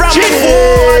them from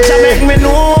before. To make me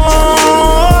know.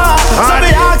 So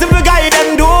me ask if we guide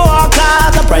them do.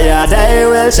 Cause a prayer they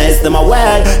will chase them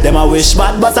away. Them a wish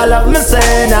bad but I love me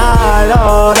say nah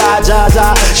Lord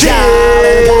Jaja.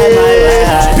 Guide my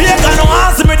way. People no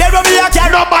answer me. They will be a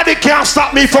cat. Nobody can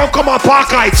stop me from come on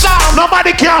Park Heights.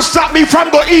 Nobody can stop me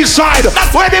from go east side.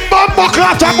 Where the bomb buckle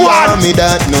at a one. Me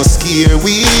that no scare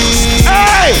we.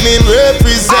 Hey, me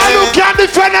represent. All who can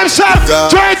defend themselves.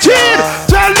 13.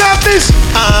 Tell them this.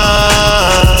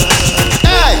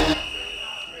 Hey.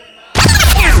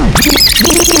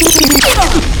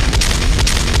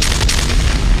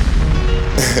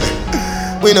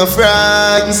 We no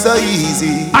frightened so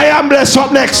easy. I am blessed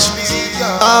up next.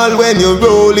 All when you're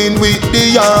rolling with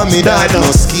the army that no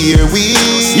scare we.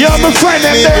 Yeah, my friend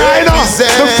them there, I know.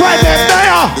 My friend them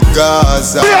there.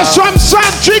 Gaza. We are some sun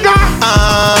trigger.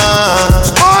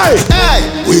 Oi. Hey.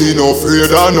 We no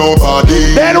afraid of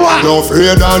nobody. Then what? No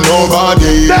afraid of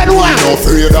nobody. Then what? No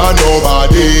afraid of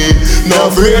nobody. No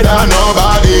afraid of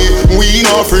nobody. We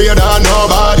no afraid of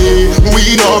nobody.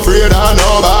 We no afraid of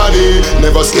nobody.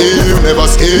 Never scared, never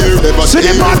scared, never scared. See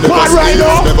the bad part right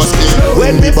now. Never scared.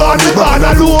 When me born alone.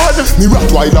 Me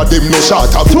Rottweiler them no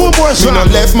shot up. 2 more Me no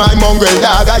left my mongrel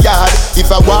dog a yard.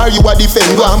 If I war you a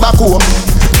defend, go and back home.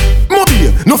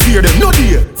 Mobile, no fear them, no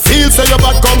dear. Feel say your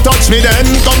bad, come touch me then.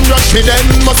 Come rush me then.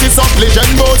 Must be some legend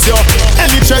boats yo.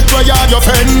 Any check where you your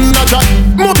pen a chat.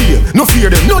 Mobile, no fear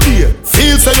them, no dear.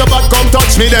 Feel say your bad, come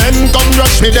touch me then. Come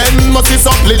rush me then. Must be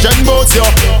some legend boats yo.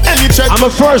 Any check. I'm a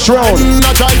first round.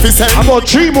 About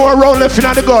 3 more rounds left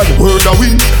in the gun. Word a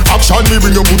win. Action me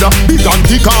bring your Buddha. Big and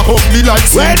thick and hug me like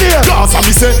sin. Where there? Cause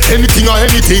me say anything or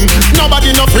anything.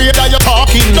 Nobody no afraid that you're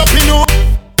talking. Nothing no.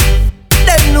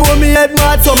 Them know me head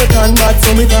mad, so me can bad, so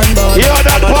me can bad. Yo,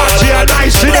 that party are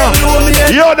nice, you know.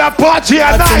 Yo, that party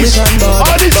are nice.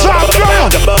 All this song, girl.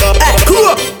 Hey,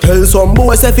 cool. Tell some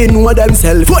boys if they know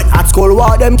themselves. When at school,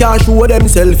 what them can't show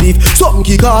themselves. If some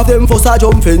kick off them for a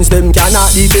jump fence, them cannot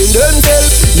defend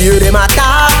themselves. Hear them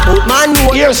attack, but man,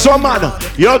 you here's some man.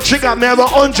 Yo, Trigger, me have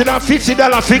 $150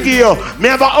 for you. Me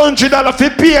have $100 for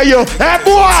pay you. Hey,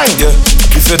 boy. Yeah.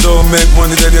 If you don't make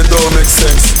money, then you don't make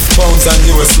sense. Pounds and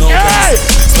US no hey.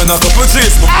 Spend a couple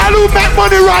G's. All who make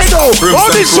money right now.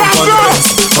 All this song, girl.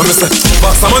 I'm say,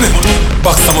 box some money.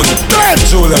 Box some money.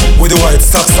 Julia, with the white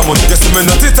stacks some money. You see me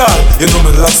not it all. You know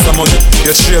me lock some money.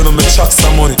 You trail me chuck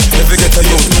some money. If you get a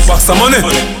youth, box some money.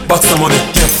 Box some money.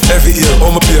 Yeah. Every year,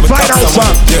 all my pay me tax some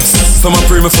money. Yes. Some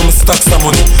pay me for me stack some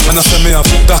money. And I say me have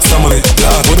tax some money.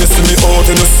 Lord, when you see me out,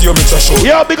 you know see me just show.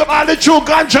 Yo, big up all the true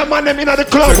ganja man them in the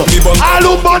club. All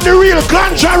who burn the real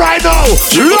ganja right now.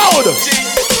 Loud.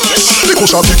 The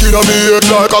cushion picking on me head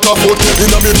like a foot.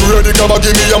 Inna me brain, the gabba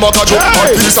give me a maca joke.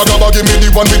 And piece of gabba give me the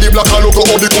one with the black and logo.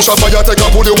 How the cushion fire take a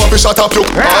pull the one fish at a plug.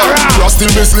 Plus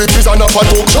still me sleep is an apple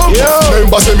talk.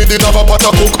 Remember say me did have a pot a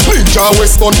cook. Ninja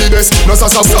West on the desk, no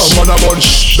sasa some man a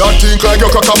bunch. That think like your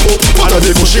crack a pop. What are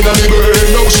the cushion on me brain,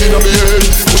 no cushion on me head.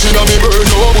 Cushion on me brain,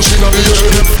 no cushion on me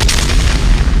head.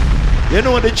 You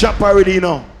know the chop already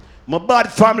now. My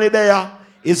bad family there.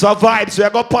 It's a vibe, so I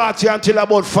go party until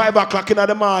about 5 o'clock in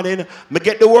the morning. Me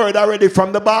get the word already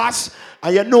from the boss,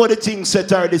 and you know the thing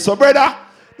set already. So, brother,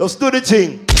 let's do the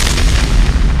thing.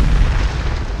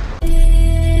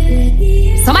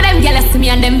 Some of them jealous to me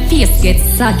and them face get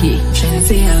saggy.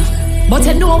 But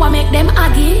you know what make them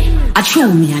aggy? I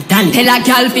chew me a dan. Tell a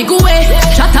girl fi go away.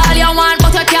 Chat all you want,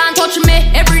 but you can't touch me.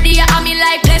 Every day I'm in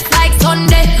life blessed like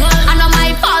Sunday. I know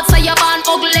my fault, so you born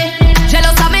ugly.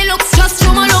 Jealous of me looks, just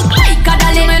you me look like a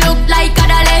dolly. Me look like a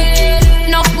dolly.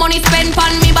 Enough money spent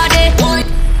on me body.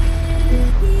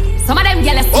 Some of them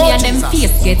jealous to me and them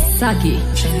face get saggy.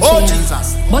 Oh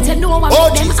Jesus. But you know what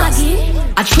make them aggy?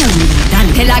 I chew me dan.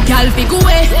 Tell a girl fi go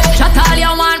away. Chat all you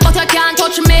want, but you can't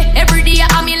touch me. Every day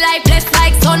I'm in life blessed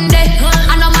like Sunday.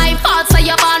 I know my fault, so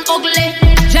you born ugly.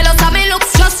 Jealous of me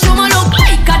looks, just you me look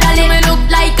like a dolly. Me look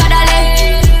like a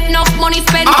dolly. Enough money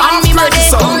spent on me body.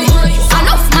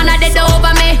 Enough man a dead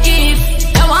over me. If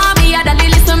you want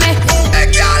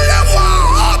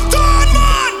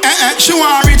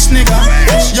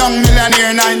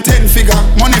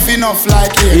enough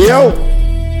like here. Yo.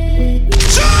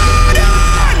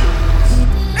 Jordan!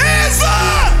 Eva!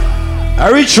 A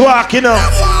rich walk, you know.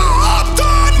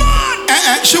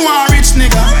 She want a rich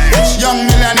nigga. Young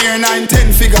millionaire, 9-10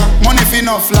 figure. Money fi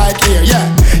enough like here, yeah.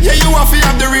 Yeah, you have to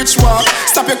have the rich walk.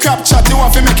 Stop your crap chat, you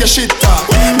have to make your shit talk.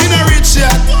 Me not rich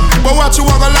yet, but watch you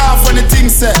walk a laugh when the thing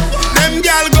set. Them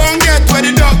gal gon' get where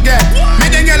the dog get. Me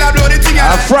then gal a blow the thing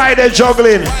A Friday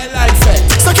juggling.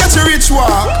 So catch a rich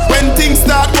walk. When things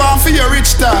start going for your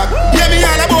rich talk. Yeah, me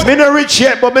all about. Me not rich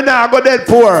yet, but me now go dead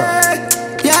poor.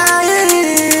 Yeah.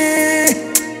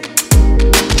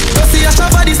 See a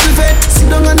shop at this buffet. Sit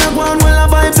down on the ground while I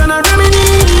vibes and I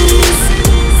reminisce.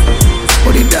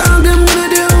 But the dog them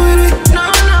gonna deal with it. No.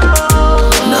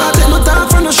 Nah, take no time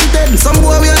for no shit. Some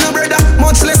boy we are no brother,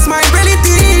 much less my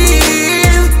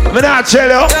relative. Me not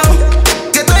tell you.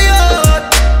 Get a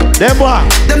yacht. Them what?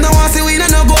 Them don't want to see we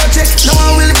no go check. No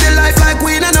one will live the life like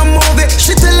we no movie.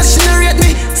 She tell us she no rate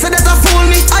me, so that a fool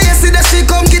me. I see that she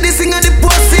come get this thing and the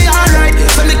pussy. Alright,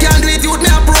 so me can't do it, you me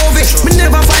approve it. Me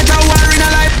never fight a war in a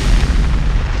life.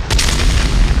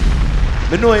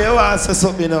 Me know you want to say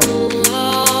something now.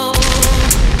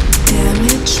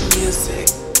 Damage music.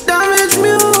 Damage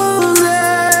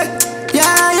music.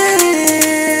 Yeah.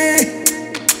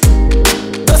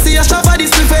 Don't see a shop at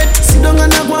this buffet. Sit down on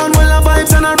the ground while I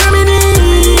vibes and I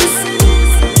reminisce.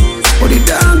 But the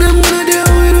dog them gonna deal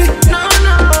with it. No.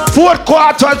 Fourth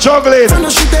quarter juggling.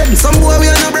 Some boy we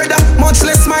are no brother, much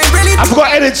less my relative. I've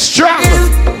got edit strong.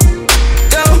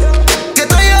 Yo, get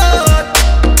a yacht.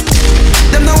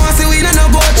 Them don't want to see we no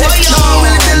go check. No one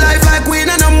will live the life like we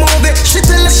no movie. She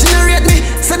tell us she no rate me,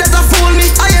 so that a fool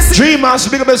me. Dreamers,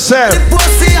 big up yourself.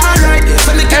 Pussy alright.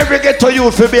 Every ghetto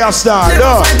youth will be a star.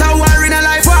 No.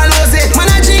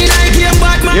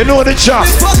 You know the chop.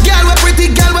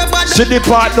 See the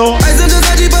part now.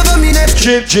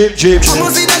 Jeep.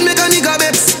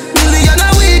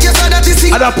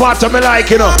 Other part of me like,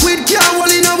 you know.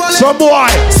 Some boy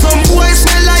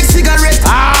smell like cigarette.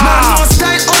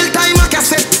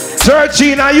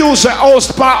 13 I use a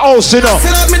house per house, you know.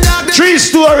 3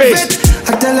 stories.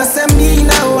 I tell us I'm me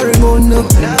now worry about no.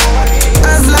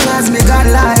 As long as me got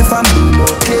life, I'm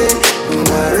okay.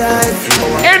 Alright.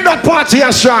 End the party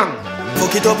are strong.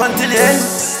 Fuck it up until the end.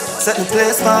 Set the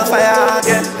place for fire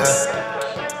again.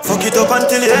 Fuck it up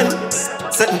until the end.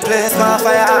 Set the place for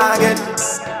fire again.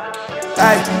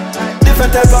 Aye.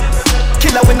 Different type of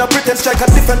killer with no pretend strike. A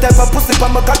different type of pussy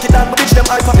from my cocky down. But bitch them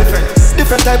hyper.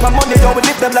 Different type of money. Yo, we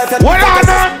live them life. What on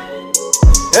them?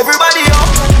 Everybody up.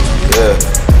 Yeah.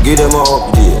 Give them a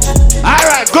update.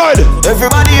 Alright, good.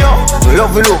 Everybody up.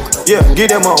 Love you look. Yeah. Give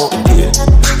them a update.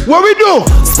 What we do?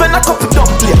 Spend a couple dump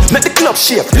play. Make the club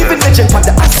shake. Living legend on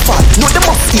the asphalt. Know them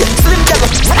up here. Slim down.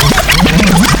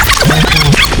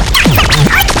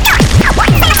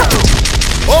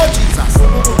 Oh Jesus.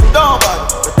 No man.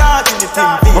 We're talking the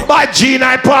thing. Bad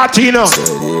G9 party, you know.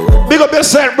 Big up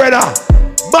yourself, brother.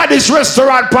 Baddest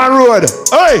restaurant pan road.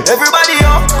 Hey. Everybody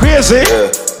up. Crazy. Yeah.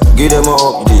 Give them a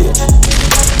update.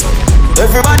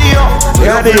 Everybody up.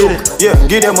 Yeah,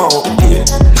 give them a update.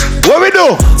 What we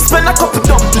do? Spend a couple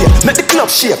dump play. Make the club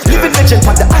shake. Living legend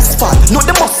on the asphalt. Know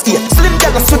them must here. Slim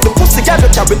down with the pussy. Y'all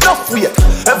don't have enough weight.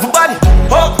 Everybody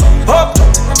up.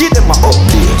 Give them a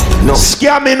update. No.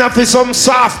 Scamming for some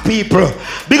soft people.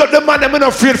 Big up the man them not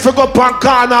afraid to go up on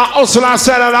corner, hustle and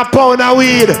sell a pound of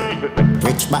weed.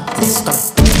 Rich back this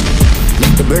stuff.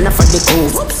 Make the burner for the cool.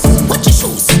 Watch your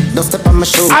shoes. Don't step on my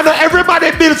shoes. I know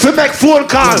everybody built to make phone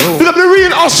calls. Big up the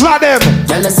real hustler them.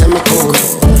 Y'all listen me cool.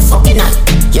 Fucking not.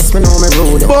 Yes, me know me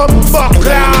rude. Bumba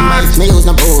class. Me use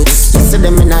no boots. Yes,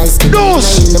 them me nice.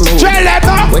 Deuce.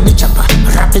 Tell with the chopper.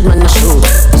 Rapid man, no shoot.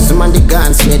 Some on the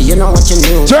guns, ready. You know what you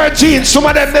do. 13. Some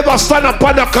of them never stand up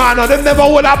on the corner. Them never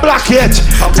hold a black yet.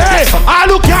 Hey, I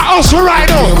look at us right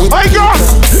now. My God.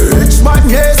 Rich man,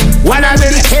 yes. When I'm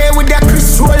in here with that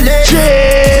crystal leg.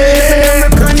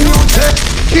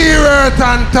 Keyword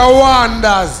and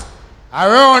Tawandas.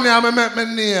 Around here, I make my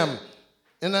name.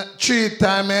 In a 3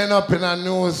 time, I end up in a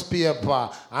newspaper.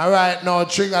 And right now,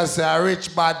 Trigger say a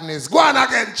rich badness. Go on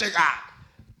again, Trigger.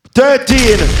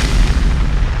 13.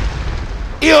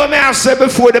 You may have said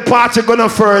before the party gonna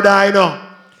further, you know.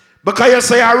 Because you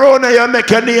say around here, you make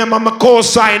your name, I'm a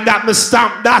co-sign that, me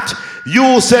stamp that.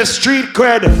 You say street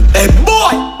cred. Hey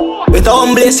boy! With a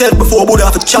humble yourself before Buddha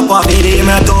have to chop off the day,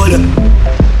 I told you.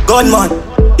 Gunman.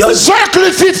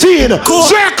 Circle 15! Cool.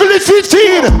 Circle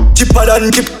 15! Chipper than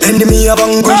chip, enemy of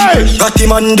anguish. Got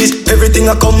him on this, everything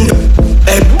I come.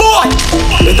 Hey boy!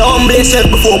 With a humble yourself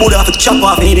before Buddha have to chop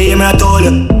off the day, I told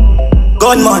you.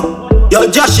 Gunman. Yo,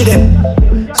 Josh them.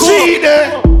 See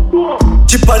there.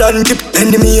 Chipper than chip,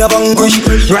 enemy of anguish.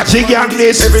 Ratchet gang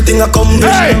this. Everything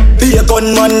accomplished. Be a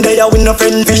gunman, they are win a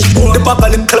friend fish. The papa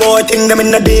little boy think them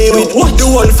in a day with. The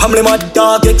whole family mad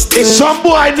dog extinct. Some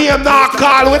boy name not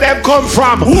call where them come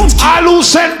from. All who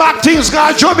send back things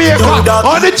got Jamaica.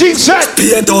 All the things said.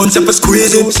 Be a don't step a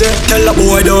squeeze it. Tell a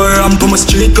boy don't ramp on my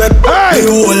street crap.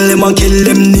 You hold them and kill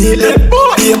them neatly.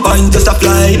 Be a pint just a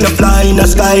fly in the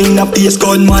sky in a face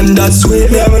gunman that's sweet.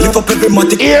 Lift up every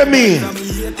matic. Hear me.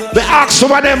 They ask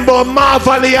some of them about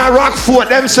Marvally and Rockford.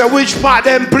 Them say which part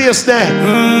them place there.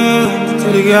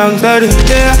 To the gangster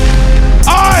there.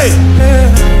 Oi!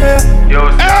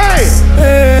 Hey!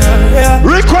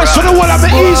 Request to the whole of the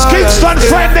East Kingston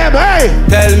friend them, hey!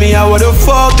 Tell me how the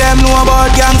fuck them know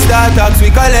about gangster talks we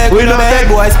collect. We no bad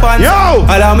boys sponsor. Yo!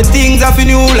 All of my things are for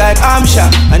new like Amsha.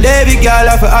 And every girl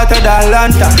are for hotter than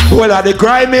Lanta. Well, the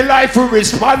grimy life we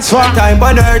response for. Time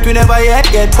on earth we never yet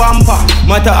get pamper.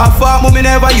 Matter of fact, we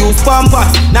never use pamper.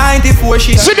 94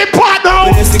 shit. See the part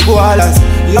now!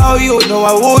 Yo, you know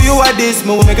who you are this.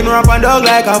 Me making rap and dog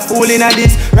like a fool in a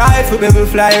this. Rifle baby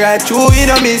fly right through in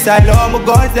a missile. All my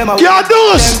guns them a yo,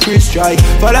 those! Them Chris try.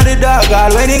 Follow the dog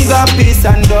all when him got peace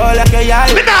and all like a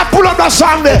yard. Me not pull up that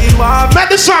song there. Let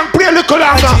the song play a little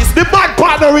longer. The bad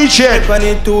part don't reach it.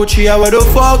 2, 3, what the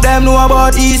fuck them know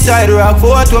about East Side Rock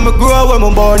Fort when me grow when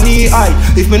me born knee high.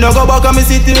 If me no go back and me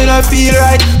sitting in a feel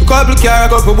right. A couple car, a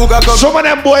couple book, a couple. Some of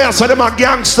them boys so them a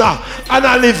gangster and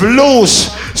I live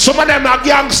loose. Some of them are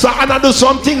gangster and I do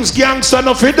some things gangster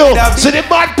nothing do. See the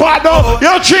bad part though.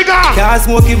 Yo, Trigger. Can't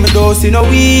smoke if me dose in a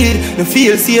weed. No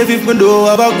feel safe if me do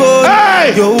have a gun.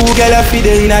 Hey! Yo, girl a feed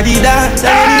in a the dance.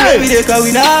 Hey!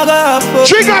 We not go.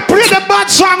 Trigger, play the bad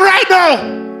song right now.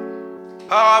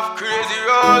 Half crazy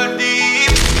roll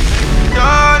deep.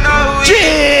 Don't know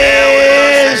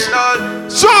Jeez.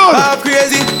 Sound. Half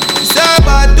crazy. So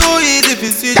bad do it if you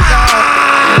switch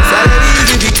down. So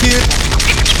easy to kill.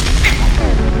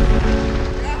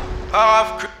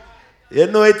 You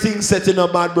know a thing setting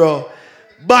up bad, bro.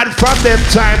 Bad from them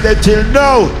time they till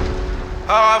now.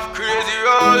 Half crazy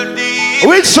roll deep.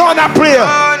 Which song I play?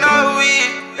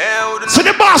 See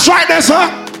the boss right there, sir.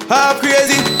 Half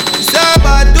crazy. So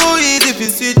bad do it if you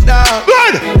switch down.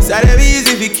 Good. So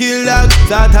easy if you kill dog.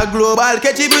 Start a global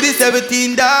catch it with the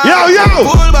 17 dog. Yo.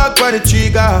 Pull back on the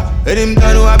trigger. Let him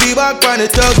down who I be back on the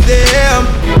talk them.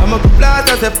 I'm a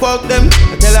blast I say fuck them.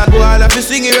 I tell her go all of the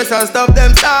swing rest and stop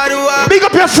them. Start to walk. Big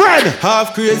up your friend.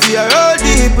 Half crazy I roll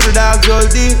deep. Put the dogs roll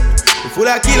deep. Full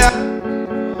of killer.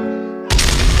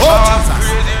 Half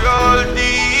crazy roll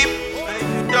deep.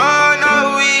 Don't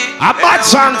know we. A bad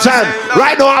song time.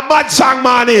 Right now a bad song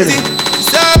man in.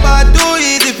 So bad do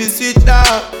it if you switch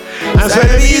down. So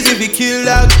easy if you kill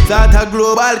dog. Start a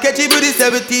global catch it with the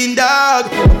 17 dog.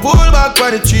 Pull back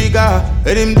on the trigger.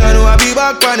 Let him down who I be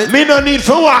back on it. Me no need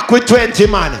for walk with 20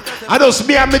 man. I just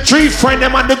me and my 3 friend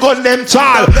them and the gun them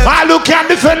tall. All who can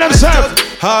defend themselves.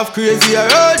 Half crazy I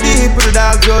roll deep. Put the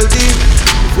dog roll deep.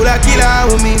 Full of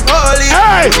killer with me holy.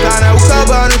 Hey! Can I hook up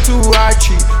on the 2 or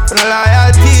 3. When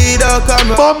I loyalty don't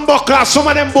come. Bumbo class, some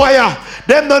of them boy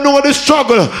them don't know the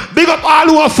struggle. Big up all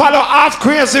who follow half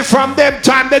crazy from them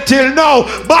time they till now.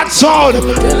 Bad sound.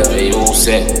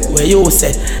 Where you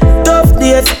say? Tough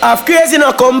days, half crazy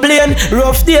no complain.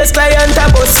 Rough days, client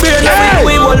about spear. Hey.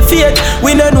 We won't fear.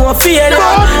 We don't know fear.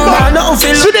 Man, nothing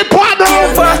feel. See the part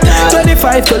now.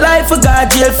 25 to life for God,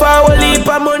 jail for a leap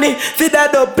of money. Feed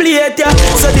that up plate, yeah.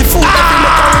 So the food that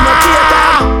we make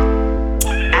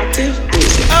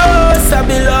oh,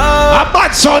 Sabilo. A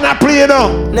bad son I play now.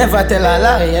 Never tell a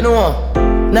lie, you know.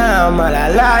 Nah, man,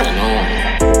 a lie.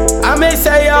 I may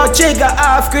say yo Trigger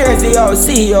half crazy, yo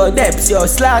see your depths, yo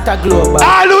slaughter global.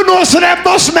 All who know so them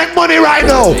must make money right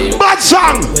now. Bad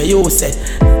song. Where you say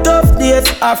tough days,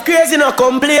 half crazy no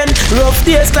complain. Rough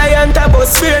days, client about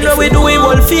spear. No we do we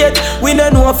won't fear. We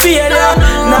don't know fear.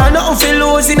 Nah, nothing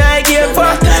feel losing I game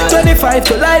for 25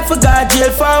 to life for God,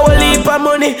 jail for a leap of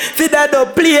money. Feed that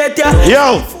up plate, yeah.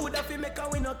 Yo,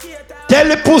 tell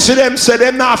the pussy them say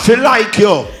them not feel like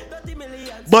you,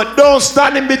 but don't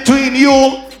stand in between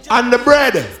you and the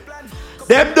bread.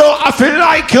 Them don't have to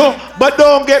like you, but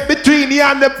don't get between you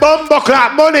and the bumbo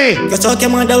clap money. You talk your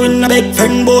mother with a big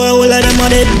friend boy. All of them are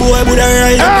dead boy, but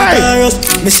I rise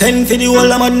up. Me send for the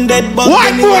whole of them dead bug.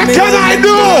 What more can I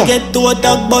do? Get to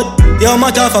attack, but your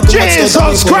mother for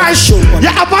Jesus Christ.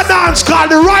 You have a dance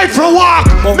called the Rifle Walk.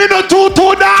 Me no two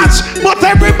dance, but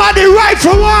everybody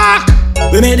Rifle Walk.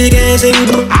 We made the case in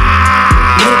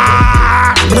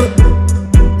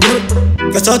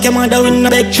Cause talk your mother in a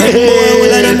big check, boy.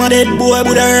 All of them a dead boy,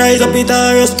 would I rise up it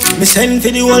or us. Me send for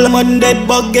the whole of them dead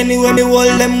bug. Anyway, me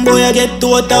hold them boy, I get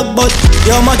to attack. But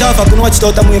yo, motherfucker, watch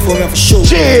out and wait for me for sure.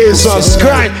 Jesus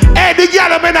Christ. Hey, the girl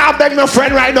I'm not beg no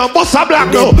friend right now. Bust a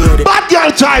black now. Bad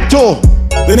girl type too.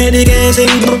 We made the game sing.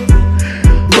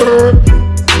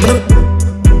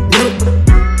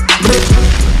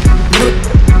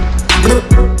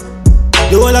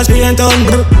 The whole has been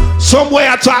done. Somewhere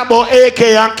I talk about AK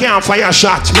and can't fire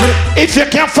shot. If you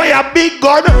can fire big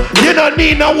gun, you don't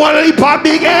need no one leap of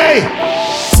big A.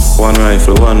 One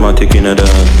rifle, one matic in a dog.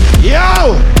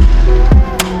 Yo!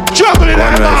 Juggling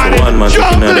that morning.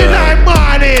 Juggling that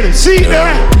morning. See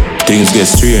there? Things get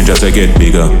strange as I get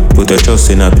bigger. Put a trust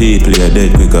in a people, you're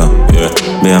dead quicker. Yeah.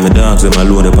 Me and my dogs, them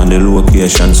alone up on the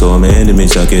location, so my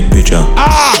enemies I get picture.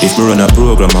 If me run a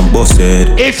program, I'm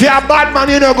busted. If you're a bad man,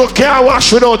 you don't go car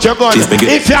wash without your gun.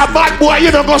 If you're a bad boy,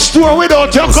 you don't go store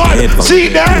without your gun. See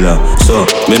there? So,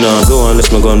 me nah go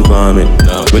unless my gun palm it.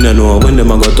 Me nah know when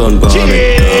them a got turn palm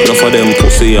it. Enough of them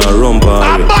pussy and run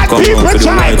palm it. Come on for the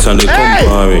nights and they come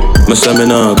palm it. Me say me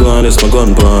nah go unless my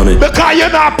gun palm it. Because you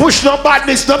not push no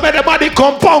badness, no anybody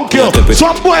come punk you.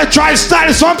 Some boy try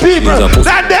style some people.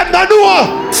 That them not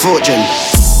know. Fortune.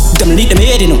 Them lead them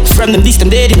head, you know. From them, this them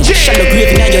dead, you know. Shut the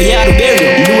grave in your yard to bury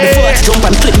you. Know the first jump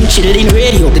and clip me chill in the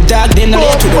radio. The dog them not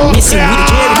let to them missing with the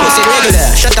Jerry. Go say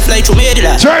regular. Shut the fly to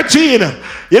medulla. 13.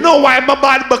 You know why I'm a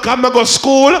bad? Because I'm go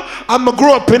school. I'm a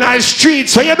grow up in the street.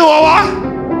 So you know what?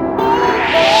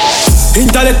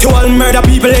 Intellectual murder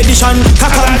people edition.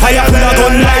 Cock on fire, pull a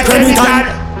gun like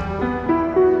Remington.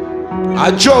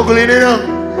 I'm juggling, you know.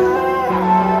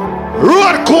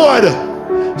 Road code.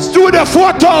 Studio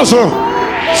 4000.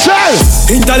 Sell.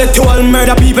 Intellectual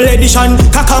murder people edition.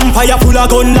 Cock on fire, pull a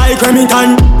gun like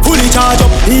Remington. Fully charge up,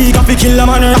 he got to kill a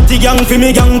man. Ratty gang for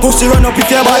me gang, pussy run up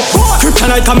if you're bad.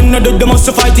 Kryptonite coming out, the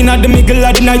must fighting at the middle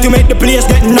of the night to make the place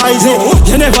get noisy.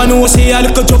 You never know, say a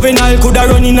little juvenile coulda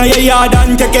run in your yard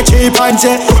and take a cheap and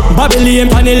say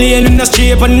Babylon, Panellian in the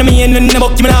street and the main in the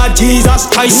book, man, Jesus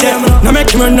Christ. No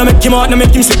make him run, no make him out, no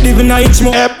make him sleep, live in a inch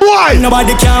more. Hey boy,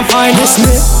 nobody can find this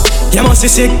me. You must be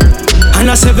sick.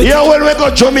 Yeah, when we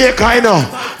go Jamaica, you know,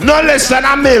 no less than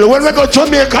a mil. When we go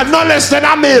Jamaica, no less than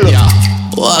a mil. Yeah.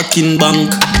 Walking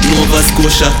bank, Nova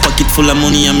Scotia, pocket full of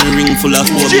money and me ring full of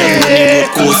hope. Yeah.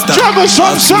 Coaster. Juggle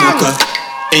some song.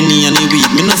 Any week,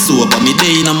 me not sober, me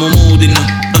day in a mood in a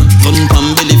gun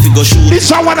pan belly fi go shoot. This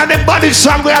is one of the body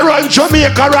songs we are running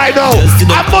Jamaica right now.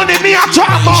 I'm money me a talk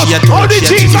about. All the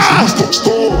team.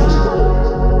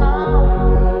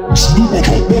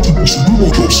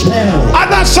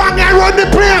 Other song I run the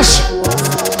place.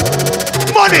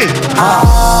 Money.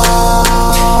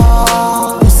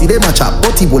 Pussy them a chop,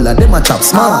 body bola them a chop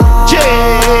smart.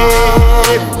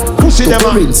 Pussy them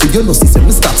a rinse, you know see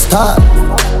me stop start.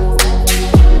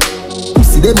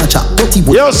 Pussy them a chop, body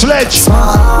bola. Yo Sledge,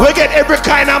 we get every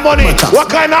kind of money. What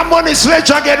kind of money Sledge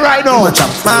I get right now? Them a chop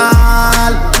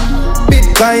small,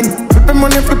 Bitcoin.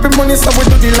 Flipping money, so we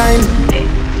do the line.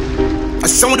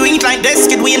 Some do it like this,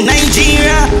 kid, we in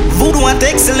Nigeria. Voodoo and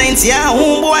excellence, yeah,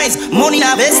 homeboys. Money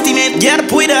now estimate, get up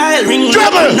with the high ring.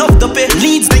 Enough to pay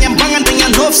leads, they am bang and they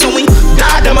enough, so we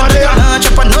got them on there. Launch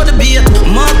up another beat.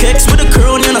 Mark X with a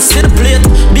crown and a set of plate.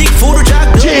 Big photo jack,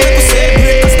 don't make us say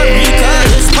great. Costa Rica,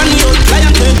 Spaniel,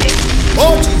 client.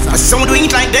 Oh, some do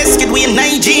it like this, kid, we in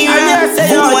Nigeria.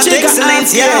 Voodoo and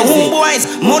excellence, yeah, homeboys.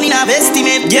 Money now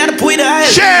estimate, get up with the high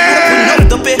ring. Enough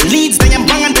to pay leads, they am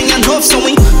bang and they enough, so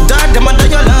we dog them under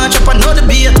your launch up another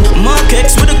beat. Mark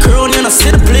X with a crown and a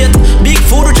set of plate. Big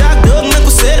photo jack, dog, make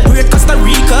us celebrate. Costa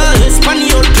Rica,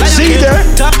 Spaniel, client. See there?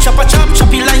 Top chopper, chop,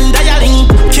 choppy line, dialing.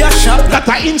 Cash up. Got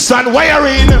a instant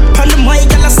wiring. Pan the mic,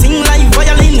 gala sing like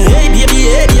violin. Hey baby,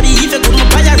 if you couldn't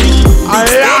buy a ring.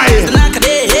 Alright. Knock a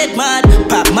day head mad.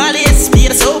 Pop Molly,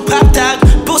 speed, so pop tag.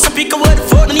 Post a pick a word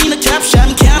for the in a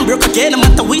caption. Can't broke again, no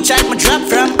matter which I my drop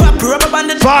from. Pop rubber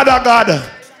banded. Father God,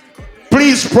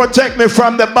 please protect me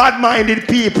from the bad-minded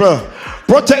people.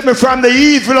 Protect me from the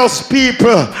evilest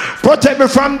people. Protect me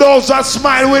from those that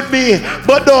smile with me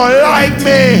but don't like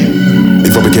me.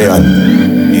 If I can,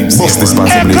 bust this man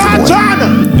some lazy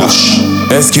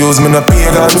boy. Excuse me, no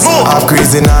pagans. Half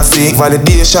crazy, not seek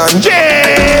validation.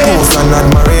 Post and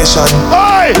admiration.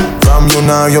 From you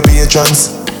now, your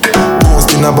patrons.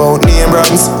 Posting about name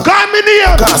brands. Come in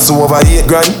here. Cost over 8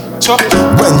 grand.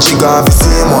 When she got the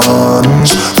same one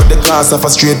for the cost of a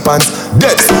straight pants.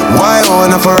 That's why I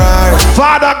want a Ferrari.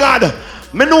 Father God,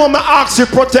 Me know me ask you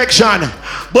protection.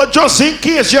 But just in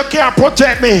case you can't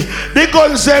protect me, the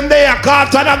guns them there,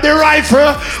 Carlton have the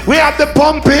rifle, we have the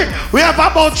pumpy, we have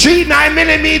about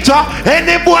 3.9mm, and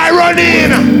the boy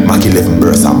running. Mac 11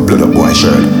 burst and blood up boy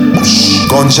shirt.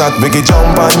 Gunshot make it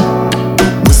jump on.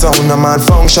 We sound a man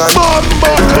function. Let's go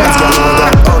on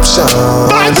that option. No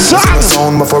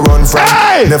sound but for run from.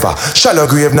 Never shallow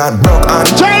grave not broke and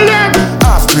tell them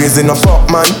half crazy no fuck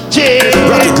man.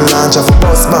 Rocket launcher for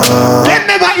bus man. They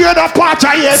never hear the part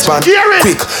I yet. Hear it.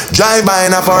 Quick drive by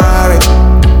in a Ferrari.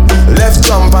 Left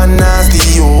jump and nasty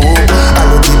yo. I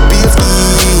look the beef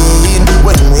skin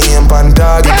when we aim on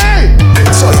target.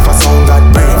 So if I sound that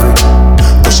bravery,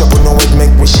 push up on it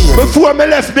make me shake. Before me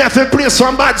left me have to play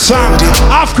some bad song.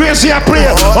 Half crazy I play.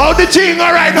 How the thing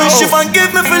alright now? Wish you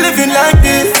forgive me for living like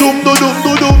this. Doom do doom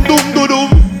do doom doom do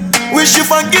doom. Wish you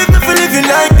forgive me for living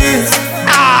like this.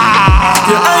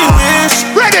 Yeah, I wish.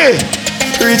 Ready.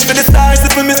 Reach for the stars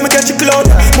if I miss me catch a cloud.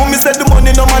 Mommy said the money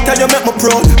no matter, you make me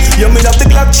proud. You me have the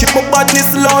Glock chip, my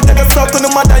badness loud. Take a sock on the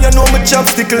matter, you know my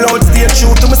chopstick loud. Stay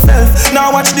true to myself.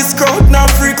 Now watch this crowd, now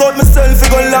freak out myself.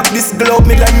 You gon' lock this globe,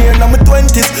 me like me in my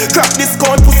 20s. Crack this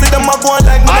code, pussy them a go on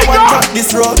like me one crack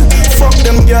this road. Fuck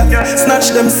them girl, snatch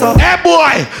them so. Hey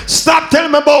boy, stop telling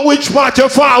me about which part you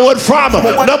forward from.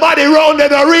 Nobody round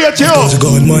there to rate you. Cause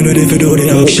God man with if you do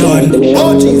the action.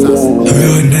 Oh Jesus.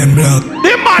 Run them block.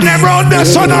 The man them round there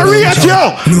so to rate you.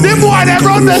 The boy them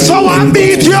round there so and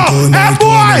beat you. Hey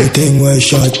boy. Everything was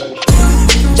shot.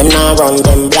 Them now run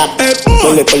them black.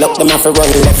 When we pull up them have to run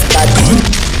left back.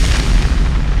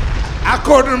 I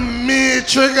couldn't meet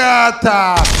trigger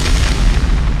attack.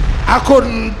 I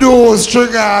couldn't do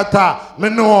trigger attack. Me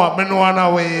know on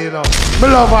a way, you know. Me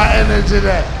love her energy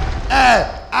there. Hey,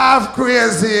 half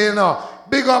crazy, you know.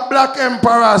 Big up Black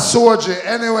Emperor Soldier.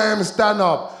 Anyway, him stand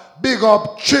up. Big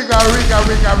up Trigger Rigga.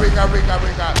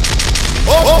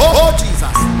 Oh,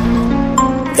 Jesus.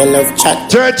 They love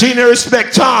chat. 13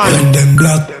 respect time. Run them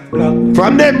black.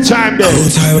 From them time then.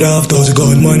 Outside of those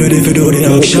God man with if you do the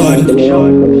action.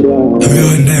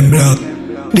 Run them black.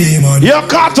 Demon. You're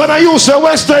caught on a use of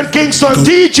Western Kingston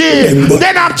DJ.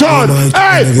 Then I'm done.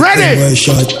 Hey, ready?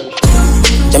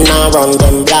 Them now run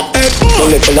them black.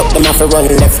 When we pull up them have to run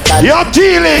left back. You're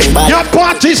dealing. Your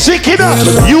party sick enough.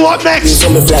 You up next? So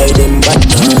me fly them back.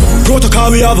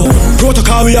 Protocol we have.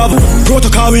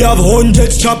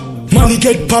 100 chop. Money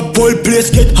get pop, whole place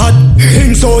get hot.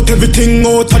 Things out, everything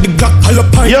out of the black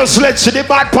jalapeno. Yes, let's see the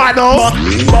bad part now. A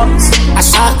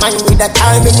shot man with a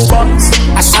time in the box.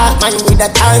 A shot man with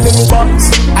a time in the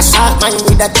box. A shot man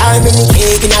with a time in the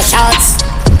taking a shots.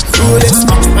 Rolex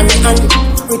watch on me hand.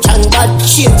 Rich and bad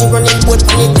shit, you running boat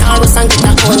on the Taurus and get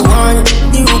a gun one.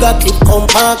 You got clip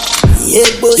compact.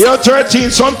 You're 13,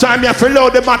 sometime you have to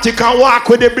load the matic and walk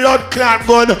with the blood clot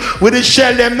gun. With the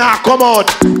shell them now come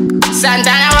out.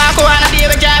 Santana walk wanna be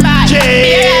with your boy.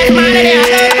 Yeah, man, they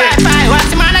are bad.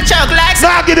 What's the man a choke like?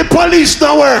 Now get the police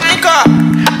no work.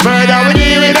 Murder with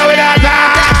you, we know without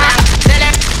that.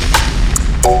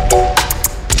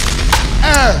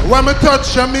 When me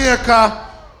touch Jamaica,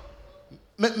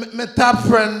 me top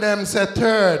friend them say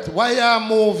third. Why you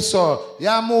move so?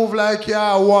 You move like you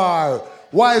are war.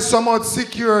 Why so much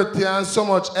security and so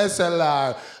much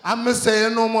SLR? And me say, you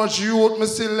know much youth, me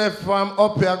still left from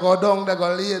up here, go down, they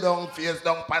go lay down, face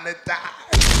down, pan the time.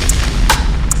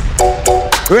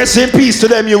 Rest in peace to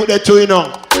them youth, they too, you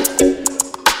know.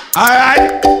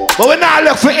 Alright? But we now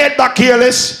look for head back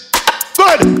careless.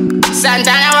 Good.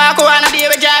 Santana walk wanna be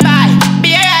with your boy.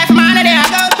 Be a life man, they are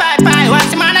go pie. What's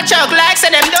the man a choke like? Say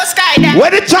them do sky them. Where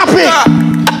the topic?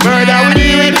 Murder with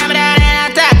you, we come down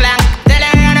and attack lang.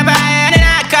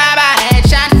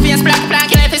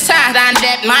 And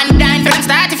that man dying from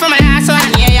starting from my last one.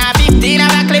 Yeah, 15 of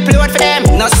a clip load for them.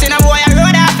 No sin a boy a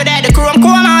road after that. The chrome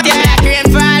come out, yeah. Like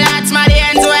rainfall, hot small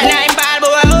ends, when I'm ball,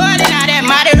 boy, holding on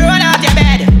them. Mother roll out your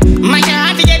bed. Man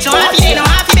can't forget you, half you, no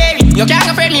half you, baby. You can't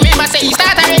confront me, remember, say you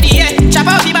start already, yeah.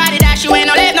 Chop out the body that you ain't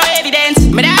no leave no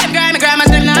evidence. My dad, them grandma's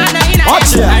them, no, in them.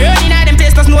 I run in them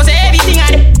place, cause know say everything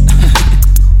I do.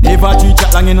 Never treat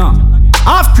chat long enough.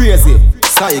 Half crazy,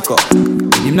 psycho.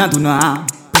 Him not do no harm.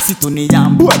 Sit on the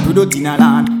yam, boy, to the dinner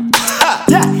land.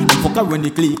 Yeah, fuck around the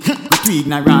clip, we too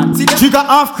ignorant. See, trigger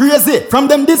half crazy, from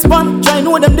them this one, try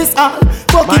know them this all.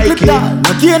 Fuck it, clip that,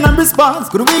 no gain and response.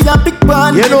 Could we a big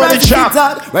pan, you know the chop.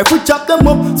 Right foot chop them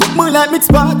up, so more like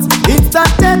mixed parts. It's that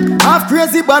dead, half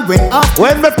crazy, but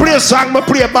when me play a song, me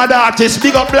play a bad artist.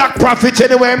 Big up Black Prophet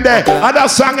anyway, I'm there. Other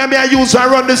song I may use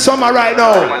and run this summer right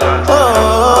now.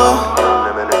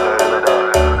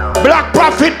 Black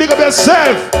Prophet, big up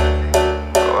yourself.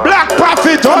 Black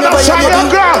Prophet, on the side of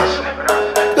grass.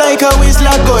 Like a whistle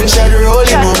gunshot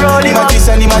rolling up. Him a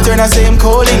twist and him a turn a same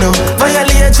calling up.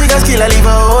 Violate triggers kill a leave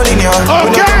a hole in you.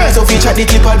 We no come so feature the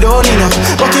clip a down you know.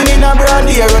 But him in a brand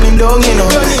here run him down you know.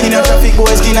 In a traffic boy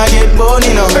skin a get bone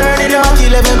you know. Burn it up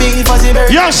kill every big if I see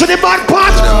burn. Yo, so the bad part,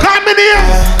 come in here.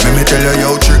 Let me tell you,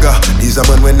 yo, Trigger, these a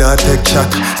man when not take chat.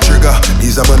 Trigger,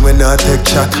 these a man when not take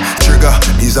chat. Trigger,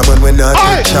 these a man when not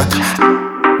take chat.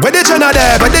 Where the Jenna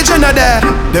there, where the Jenna there?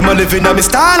 Them a living on me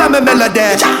style and me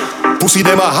melody. Pussy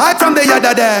them a hide from the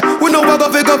yada there. We know what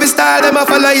go fi go fi style, them a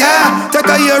follow yeah. Take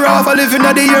a year off, a living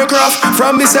at the aircraft.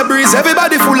 From Mr. Breeze,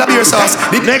 everybody full of beer sauce.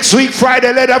 Next week, Friday,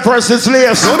 leather versus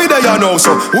lace. No me there you know,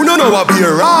 so who no know what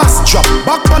beer ass. Drop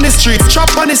back on the street,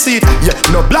 chop on the seat. Yeah,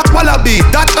 no black wallaby,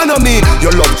 that I no mean.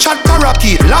 Your love chat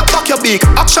parakeet, lock back your beak.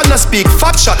 Action a speak,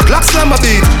 fat shot, black slam a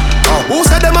beat. Who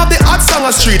said them have the hot song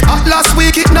on street? Hot last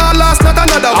week, it now last, not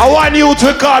another week. I want you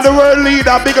to call the world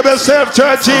leader, big up yourself,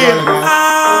 13.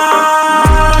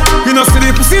 You know see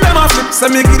the pussy them a flip,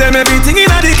 so me give them everything in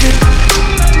a the clip.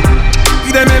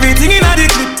 Give them everything in a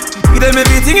the clip. Give them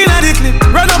everything in a the clip.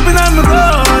 Run up in on the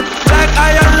road, like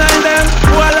I line them.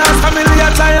 Who a lost family,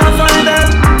 I try and find them.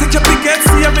 Take your pickets,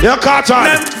 see everything. Yo,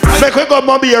 Carton, make we go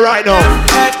mommy here right now.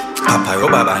 Papa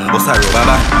rubber band, bossa rubber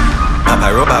band. Papa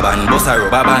rubber band, bossa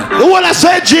rubber band. The one I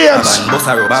said, James.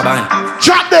 Bossa rubber band.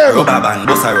 Drop there. Rubber band,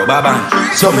 bossa rubber band.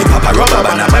 So me papa rubber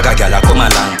band, a bag a gyal a come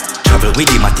along. Travel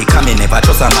with the matic and me never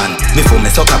trust a man. Before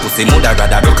me suck a pussy, mother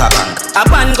rather broke a bank. A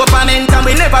ban government and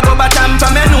we never go back camp.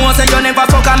 From me know say you never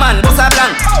fuck a man, boss a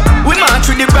blank. We march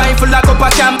with the rifle like up a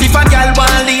camp. If a girl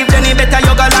want leave, then he better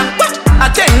you go long. A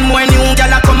 10 more new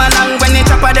gyal a come along. When they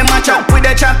chop a them a chop with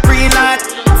the chop real hard.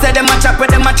 Say them a chop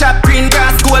with them a chop green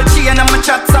grass, gold chain and my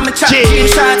chop some chop green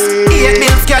shots. 8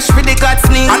 bills cash for the God's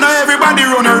name. I know everybody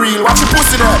run a reel, watch your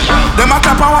pussy there. Them a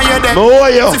clap and why you there. Oh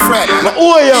yo,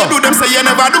 you do them say you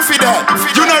never do for that.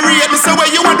 You know rate me say what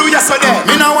you want do yesterday.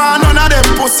 Me no want none of them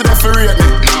pussy there for rate me.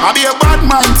 I be a bad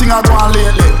man thing I go on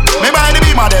lately. Me buy the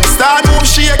beam of them start move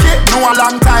shake it. No a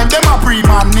long time them a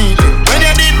pre-man need it. When you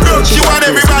did broke, you want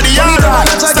everybody alright.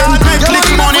 Start make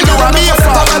little money, no a be a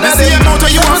fan. The same amount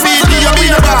you want feed me, you be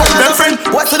a bad. Them friend,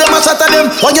 what to them a chat at them?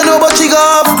 When you know about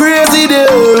TRIGGAHALFKRAZY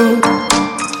them.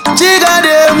 Jigga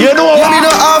them, you know what? Me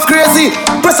no half crazy.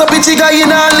 Press up the jigga,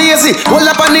 you not lazy. Hold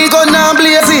up on the gun, now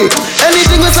blazy.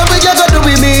 Anything we say, we just gotta do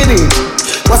we mean it.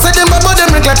 What's that them about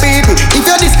them like baby? If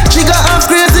you're this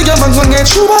TRIGGAHALFKRAZY, your man gon' get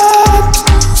you up.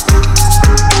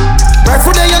 Right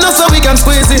for there, you know, so we can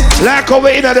squeeze it. Like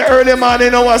over in the early morning,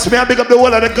 you know what's me? I pick up the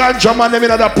whole of the ganja man, them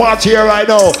in the party here right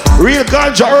now. Real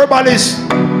ganja herbalist.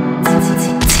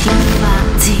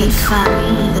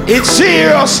 It's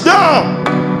serious now.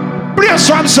 Play a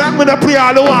song with a play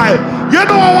all the while. You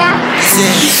know what?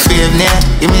 Brave net,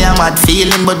 give me a mad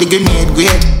feeling, but the grenade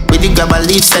great. With the grab a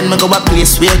leaf, send me go a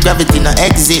place where gravity no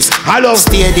exist. Hello.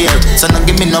 Stay there, so no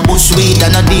give me no bush weed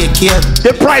and no daycare.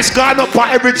 The price gone up for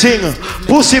everything.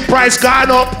 Pussy price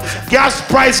gone up, gas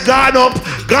price gone up,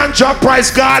 ganja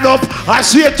price gone up. I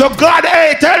swear to God,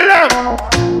 hey, tell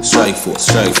them. Strike force,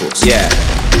 yeah.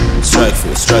 Strike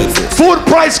force. Food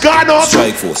price gone up.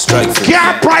 Strike force.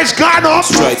 Car price gone up.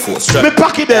 Strike force. Me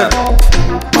pocket them.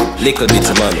 Little bit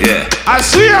of money, yeah. I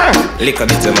swear. Little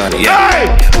bit of money, yeah.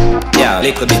 Hey. Yeah,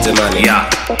 little bit of money, yeah.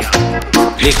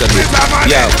 Little bit,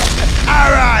 yeah.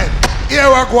 Alright, here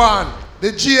we go on.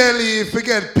 The GLE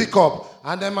forget pick up,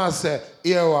 and them I say,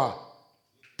 here we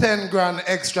 10 grand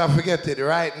extra, forget it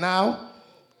right now,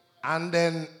 and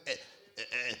then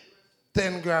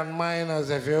 10 grand minus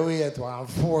if you wait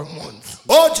 4 months.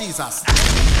 Oh Jesus!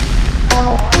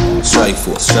 Strike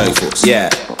force, yeah.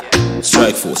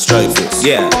 Strike force,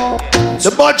 yeah.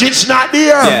 The budget's not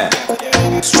there. Yeah.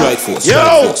 Strike force,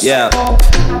 yeah.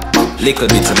 Little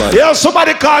bit of money. Yo,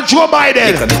 somebody call Joe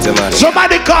Biden. Little bit of money.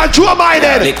 Somebody call Joe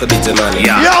Biden. Little bit of money,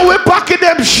 yeah. Yo, we packing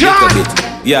them shot.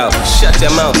 Yo, shut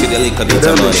your mouth with a little bit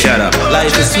of money. Shut up.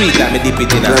 Life is sweet, let me dip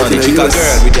it in a honey. Chick a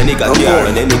girl with a nigga car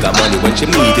and a nigga money. When she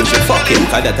meet him, she fuck him,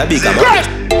 cause that a bigger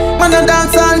money. Man a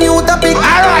dance all new topic.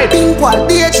 Alright. Pink wall,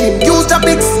 daydream, use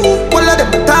topics. All of them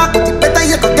talk, but it better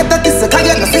you can get that this. Cause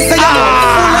you're the sister, you know.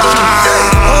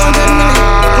 All them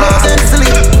close and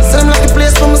sleep. Sound like a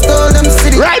place from a stole them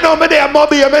city. Right now, me there,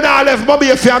 Mobby, me now left Mobby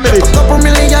family. A couple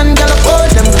million gal all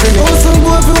them silly. Oh, some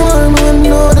boy for war, man,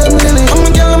 know them lily. I'm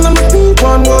a gal, I'm a pink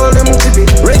one, all them chippy.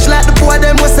 Rich like the boy,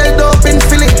 them was sell dope in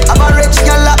Philly. I'm a rich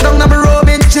gal locked down, I'm a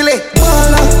robe in Chile.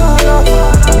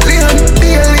 Leon,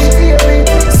 Bailey.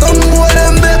 Some boy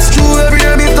them bets true, every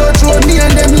time me touch one, me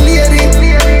and them lady.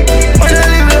 When I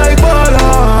live like baller,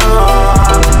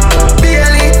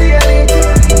 Bailey.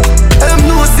 Them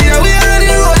no see how we are on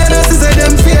the road, and I see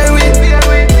them fear we.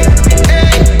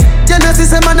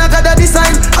 Genesis, a man I got a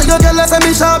design.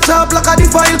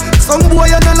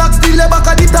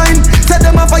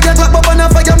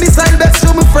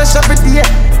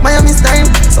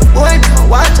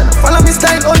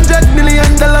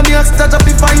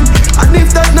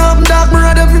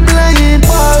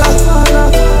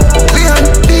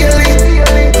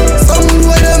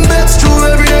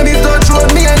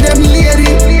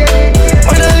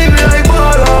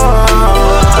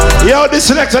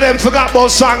 to them forgot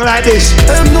about song like this.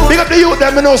 Big up the youth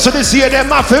them know so this year them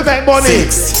have to make money.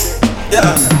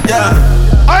 Yeah.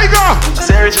 I go.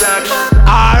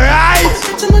 Alright.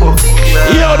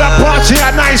 Yo, the party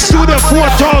at nice studio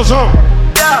 4,000.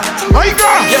 I go.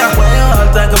 Yeah. Why you all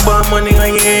talk about money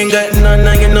when you ain't got none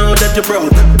and you know that you're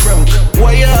broke?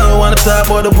 Why you all wanna talk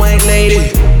about the white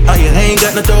lady? How you ain't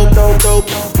got no dope.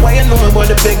 Why you know about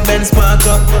the big Benz park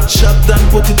up? Shop down,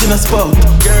 put it in a spot.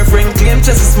 Girlfriend claim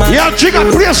just a smile. Yo, Jigga,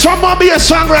 play some more be a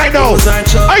song right now.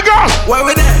 I go. Where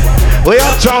we there? We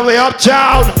uptown.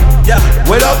 Yeah.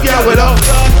 We up.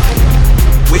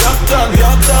 We uptown.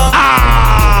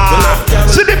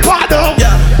 See the part though.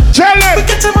 Yeah. Tell them. We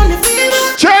get your money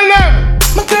fever. Tell them.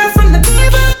 My girlfriend the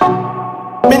diva.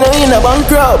 Me no in a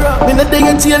bankrupt. Me no dig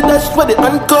a tail dash for the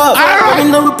handcuff. Alright.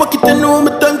 Me no we pocket and no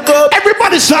me tank up.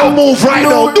 Everybody start move right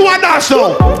now. Do a dance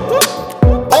now.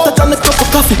 I touch on a cup of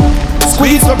coffee.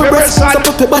 Squeeze up your breast,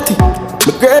 up your body.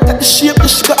 My girl got the shape, but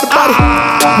she got the body.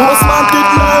 Most wanted,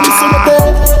 now I'm so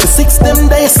dead. The 6 them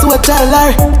days, so I tell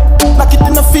Larry. Knock it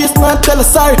in the face, man, tell her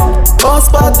sorry.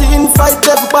 House party, invite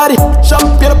everybody.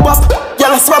 Champagne pop, yeah,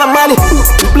 that's what I'm money.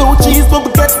 Blue cheese, what we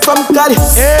get from Cali.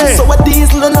 So a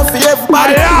diesel enough for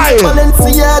everybody.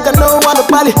 Balenciaga, no one to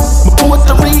Bali.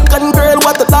 Puerto Rican girl,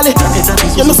 what a dolly.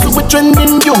 You know, see we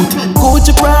trending youth.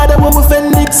 Gucci Prada, what we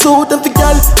Fenix suit. And the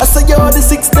girl, I say, yo, the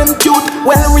 6 them cute.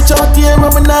 Well, reach out here,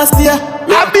 I'm nasty.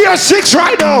 I'll be a 6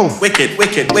 right now. Wicked.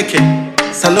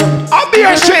 Salute. I'll be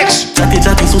a 6.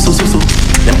 Chatty, so.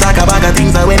 Them talk about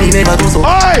things that when he never do so.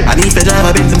 Oi. And if the driver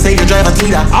Benz, him say the driver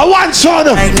Tida. I want son.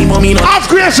 Like me, mommy, no. Half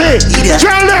crazy.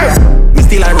 Tell them. Me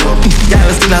still a rope. Girl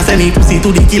still a send me pussy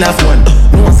to the killer phone.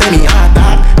 No send me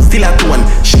heart, still a tone.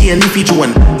 She and Niffy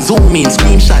Joan. Zoom in,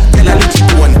 screenshot, tell her little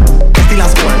tone. Still a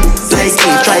spawn.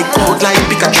 Cycle, try coat like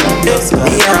Pikachu.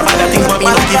 Me hear about the things, but me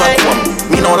don't give a damn.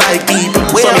 Me no like people,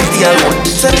 so me stay alone.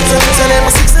 Tell them a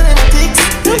 6 and them a ticks.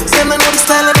 Them know the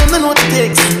style and them know the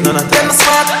ticks. Them a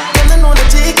smart, them know the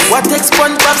ticks. What takes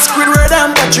SpongeBob, Squidward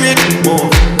and Patrick?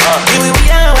 Here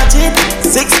we are, watch it.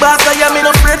 6 bars, I am in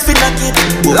a afraid for knock it.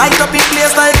 Light up in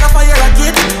place like a fire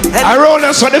rocket. I roll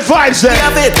us on the vibes there.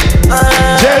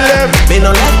 Tell them. Me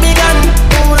no let me gun.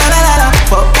 Ooh la la la la.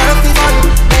 For healthy fun.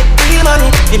 Make real money.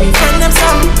 Give me friend them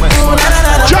some. Ooh la la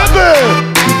la la.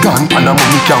 Juggle. Gun and a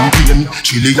money campaign. $1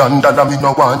 trillion me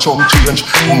no want chunk change.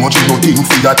 How much you think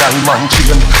for your diamond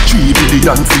chain? $3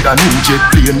 billion for the new jet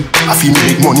plane. I fi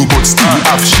make money but still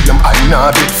have shame. I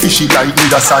nah bet fishy like me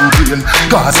a sand grain.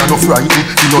 Cause I no frightened.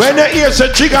 When the ears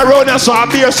a Jigga round us, so I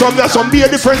beer some. There's some be a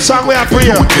different song we are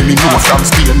playing. Tell me no from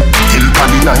Spain. Tell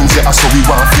Candy Nines yeah so we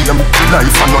want fame.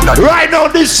 Life another. Right now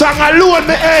this song alone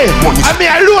me I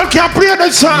mean alone can play the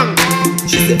song.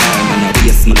 She's the arm and a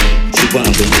waist man. She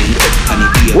want to be up and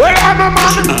it. Well, I'm a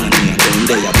man. She on me and down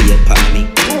there a wait for me.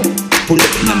 Pull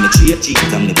up in on me cheek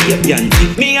and me baby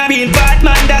auntie. Me a real bad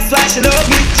man, that's why she love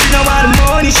me. She don't want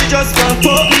money, she just want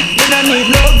fuck me. Me no need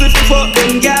love if you fuck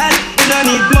them girl. Me no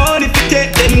need money if you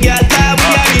take them girl. Cause we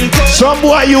a real cold. Some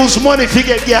boy use money to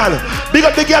get girl. Big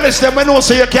up the girl is them. I know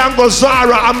so you can go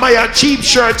Zara and buy a cheap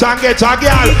shirt and get a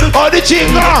girl. Or the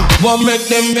chinga. One make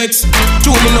them mix.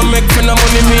 Two me no make for no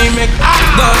money me make.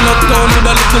 Down uptown with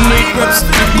a little neat reps.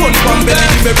 Gun from belly,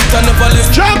 the baby can never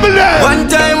lift. Juggling. One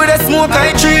time with a smoke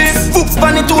I trees. Fuchs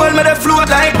pan it all me the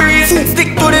float like breeze.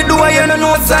 Stick to the door you no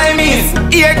know Siamese.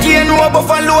 Ear cane no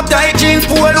buffalo tight jeans.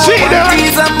 Pull over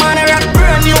trees and man a rock.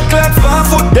 Brand new clock for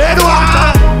foot. Dead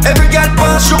one. Every girl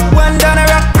pass shook one down a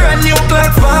rock. Brand new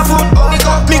clock for foot.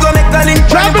 Me go make a link.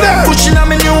 Pushing on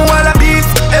me new wallabies.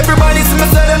 Everybody see me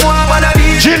say them want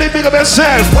wallabies. Jilly, big up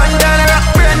yourself. One down a rock.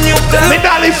 Brand new clock. Me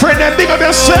darling friend, them big up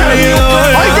yourself.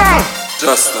 My God.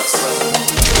 Justice.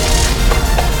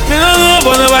 Me no know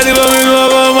about nobody, but me know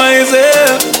about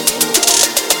myself.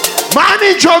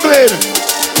 Money juggling.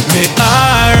 Me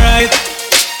alright.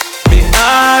 Me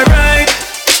alright.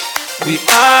 We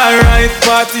alright.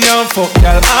 Party and fuck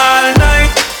y'all all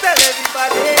night.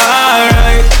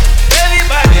 Alright.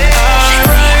 Everybody.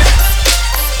 Alright.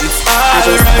 It's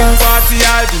alright. Party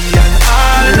all day and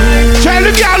all night. Tell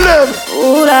the girl them.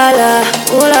 Ooh la la,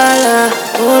 ooh la la,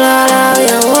 ooh la la,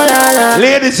 yeah, ooh la la.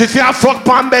 Ladies, if you have fuck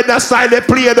pan bed, that's style they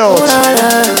play it out.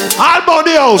 All about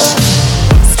the house.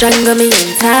 Strangle me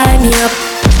and tie me up.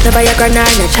 Never your granite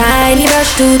and a shiny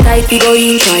brush too tight. We go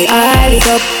in, try all it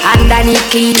up. Underneath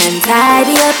clean and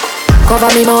tidy up. Cover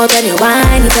me more than you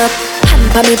wind it up.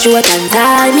 pa me throat and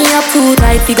tie me up too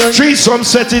tight. Fi go treat some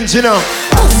settings, you know.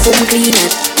 Boom clean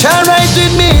it. Can't ride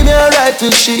with me alright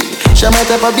with she. She might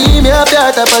have a B, me a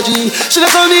type of G. She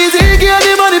not come easy, give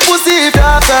the money pussy. If you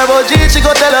ask her about G, she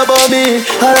go tell about me.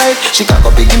 Alright, she can't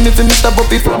copy, give me for Mr.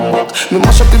 Buppy from work. Me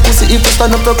mash up the pussy if you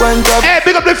stand up to grind up. Hey,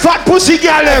 big up the fat pussy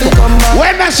girl them.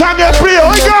 When that song get free,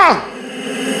 oh yeah.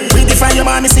 Pretty from your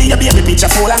man, me see your baby picture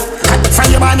fuller. From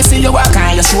your man, me see you walk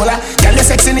on your shoulder. Girl, your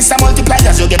sexiness a multiply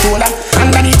as you get older.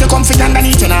 Underneath you comfy,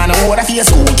 underneath you nah no water. For your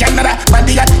school, Canada,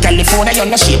 body at California, you're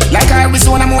no shit. Like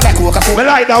Arizona, more like Coca-Cola. Me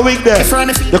like that wig there.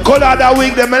 The color of that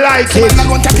wig there, me like it. I'm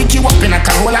going to pick you up in a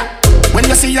Corolla. When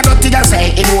you see your dirty girl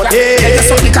say Ebola, yeah, you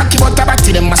suck the cocky but back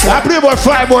to them muscle. I play about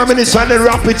 5 more minutes and then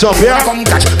wrap it up, yeah? Come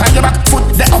catch, on your back foot,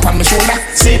 the up on my shoulder.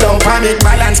 Sit down, pan it,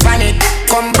 balance, pan it.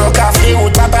 Come broke off the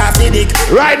hood, pop off the dick.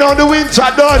 Right now the winter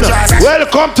done.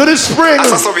 Welcome to the spring.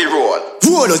 That's how we roll.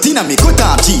 Roll out in a me cut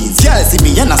off jeans. Y'all see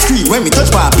me and I scream when we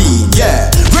touch my bean. Yeah,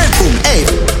 red boom, hey.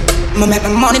 Me make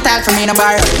my money talk for me no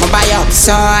borrow. Me buy up,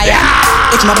 so yeah.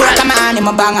 If my broke a man in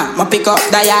my banger, me pick up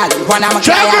dial. One of my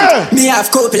client. Me have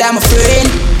couple, I'm a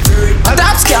friend. A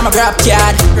top scam, a grab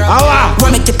card.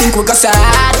 What make you think we go sad?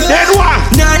 Then what?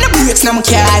 No breaks, no my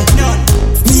car.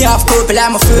 Me have couple,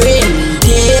 I'm a friend.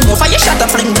 Yeah, more fire shot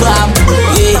a fling bomb.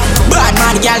 Yeah, bad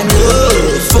man, the gal in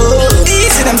love.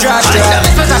 Easy them drugs.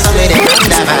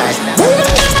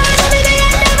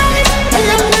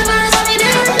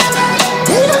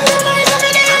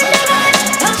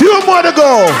 Few more to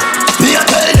go. Me a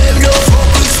tell them no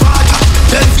fuck with Sparta.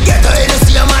 Then forget how you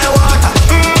see my water.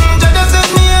 Just set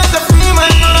me as a free man.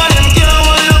 None of them can't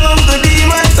hold up the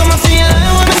demon. So I feel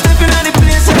I wanna step in on the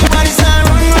place. Everybody start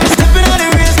run. Stepping on the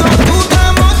race. No 2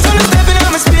 time out. So I'm stepping on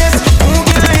my space. Who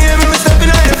can I hear me? We stepping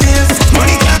on the face.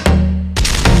 Money can't.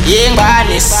 Yeah,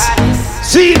 badness.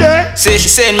 See there? Say she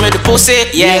send me the pussy,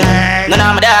 yeah. None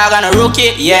of my dog on a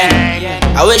rookie, yeah.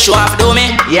 I wish you want to do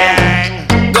me, yeah.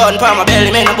 Gun pa my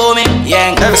belly, me no boom me,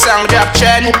 yeah. Every song drop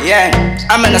trend, yeah.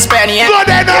 I'm in a span, yeah. Go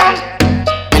there now.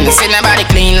 And I see nobody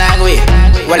clean like we.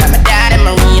 Well, I'm a dad and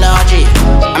Marine OG.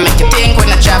 I make you think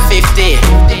when I chop 50.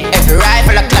 Every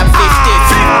rifle I clap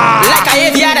 50. Like I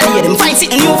hear the other day, them find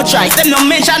sitting you for try. Them no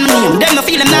mention my name, them no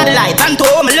feel them not the light. And to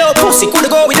home, a little pussy, coulda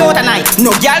go without a night.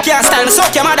 No girl can't style me,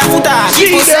 suck your mother foot off.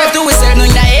 Keep yourself to yourself, no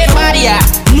you not everybody, yeah.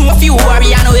 No few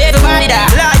worry, I know everybody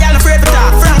that. Loyal, afraid to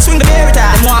talk, Frank swing the berry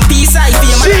talk. Them want peace, I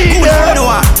feel my good no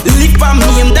one. Lick on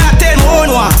me, that tell me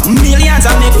one one. Millions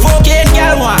of me fucking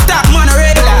girl one. Top man a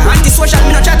regular, anti-social,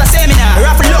 me no chat a seminar.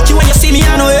 Rap lucky when you see me,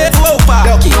 I know it over.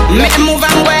 Lucky, make them move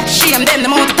and work, shame them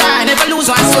the amount of time. Never lose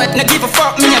one sweat, no give a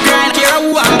fuck, me a grind. Care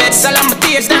who I'm bet, salam my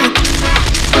tears, them.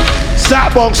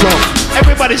 Start bounce on.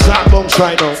 Everybody start bounce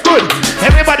right now. Good.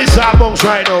 Everybody start bounce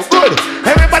right now. Good.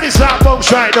 Everybody start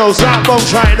bounce right now. Start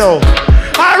bounce right now.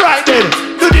 Alright then.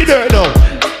 Do the dirt now.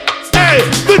 Hey,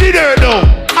 do the dirt now.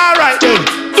 Alright then.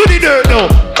 Do the dirt now.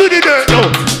 Do the dirt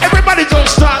now. Everybody don't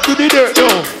start do the dirt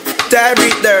now. Die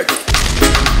breathe dirt.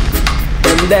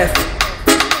 Them deaf.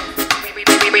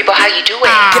 But how you doing?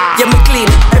 Yeah, me clean.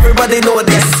 Everybody know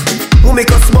this. Who make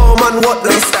a small man what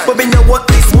this? But me know what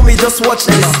this, who me just watch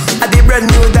this. I did brand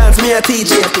new dance, me a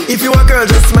teach you. If you a girl,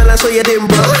 just smile and show you them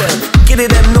bro. Give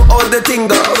them know all the thing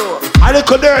though. I look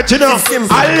dirt, you know.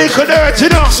 I look dirt, you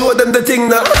know. Show them the thing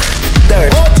now.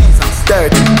 Dirt,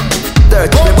 dirt, dirt.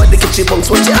 Everybody catch your bunks,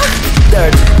 watch ya.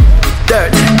 Dirt,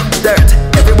 dirt, dirt.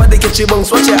 Everybody catch your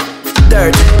bunks, watch ya.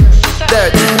 Dirt,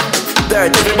 dirt, dirt.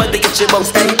 Everybody catch your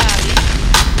bunks, hey.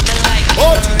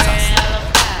 Oh Jesus.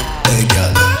 Hey girl.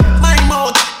 My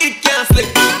mouth, it can't slip.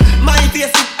 My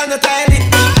face, it and a tile it.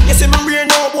 You see me rear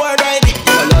no boy ride it.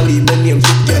 And I'll leave my name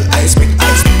to girl. I speak.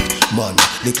 Man,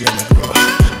 look like a girl.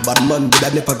 Bad man, did I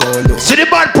never go low. See the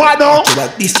bad part now? So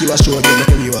that this you a show them, I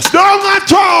tell you a story. Down a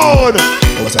town.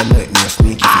 I was a night, me a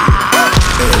sneaky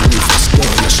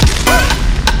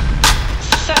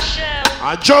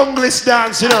a junglist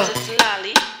dance, you know.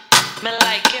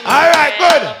 Alright,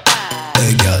 good.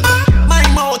 Hey girl. My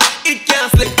mouth, it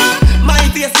can't slip. My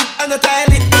face, it and a tile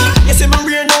it. You see me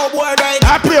rear no boy ride it.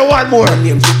 I play one more.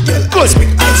 Good.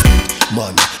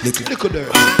 Man, look at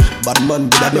dirt. Bad man,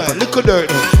 did I never look at dirt.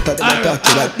 Look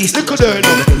at dirt.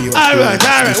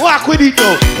 Alright. Walk with it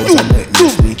now.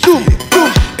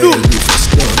 Do.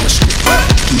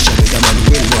 Keisha made a man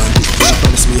well want it. She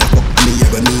promised me a fuck me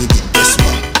ever need it. Guess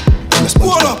what? I'm a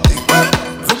sponge up thing.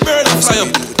 Bird and fly up.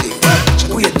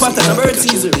 Wait, pattern a bird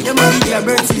season. Yeah man, you get a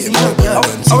bird season.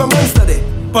 Our monster day.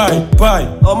 Bye.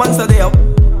 Our monster day up.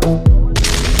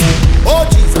 Oh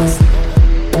Jesus.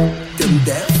 them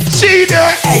there. See there.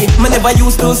 Hey, me never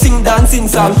used to sing dancing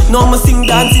song. No, me sing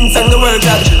dancing song the word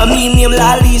that. I mean name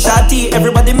Lali Shati.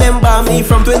 Everybody remember me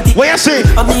from 20. What you sing?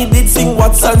 I me did sing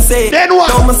what son say. Then what?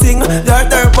 Now me sing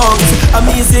dirt bunks. I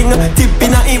me sing tip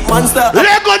in a hip monster.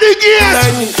 Lego the gate.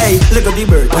 Learning, hey, Lego the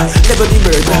bird, Lego the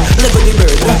bird, Lego the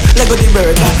bird, Lego the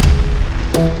bird.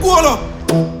 Go on up.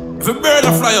 If a bird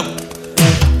a fly up.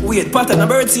 Wait, pattern a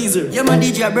bird Caesar. Yeah, my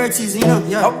DJ a bird season, you know.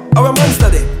 Yeah. Our monster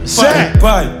day. Say.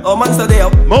 Fine. Our monster day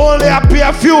up. Me only happy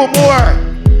a few more.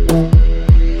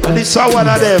 And this is one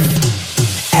of them.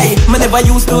 Hey, me never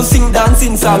used to sing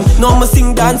dancing song. Now me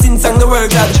sing dancing song the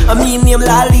word that. I mean name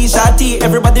Lali Shati.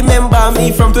 Everybody remember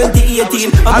me from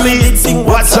 2018. I mean did sing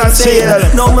what's on sale.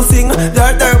 Now me sing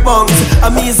dirt bunks. I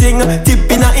mean sing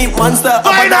tip in a hip monster.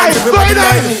 Everybody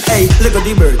learning. Hey, Lego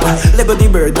the bird, Lego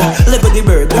the bird, Lego the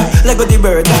bird, Lego the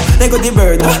bird, Lego the bird, Lego the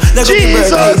bird, Lego the bird.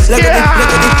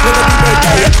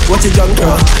 Watch a young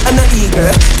girl and an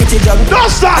eager. Catch a young girl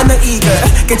and an eager.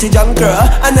 Catch a young girl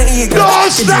and an eager.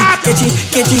 Don't stop.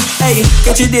 Hey,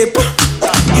 catch a dip.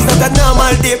 It's not a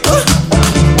normal dip.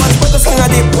 Watch what the skin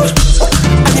a dip.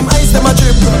 And him eyes them a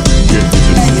drip.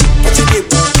 Hey, catch a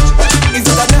dip. It's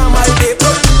not a normal dip.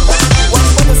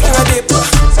 Watch what the skin a dip.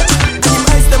 And him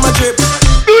eyes them a drip.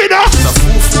 Do it up. It's a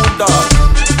fool dog.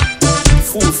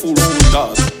 Fool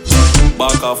dog.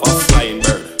 Back off a flying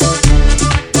bird.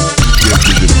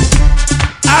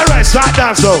 Alright, start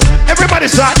dance though. Everybody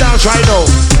start dance right now.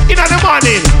 In the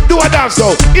morning, do a dance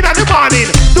though. In the morning,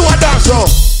 do a dance though.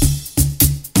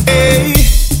 Hey,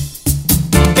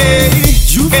 hey,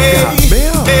 you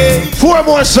hey. 4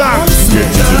 more songs.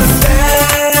 Just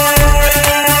dance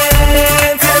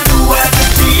and do what you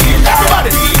feel.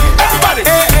 Everybody.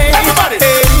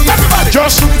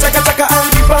 Just chaka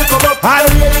and keep on come up. And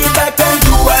really back and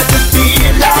do what you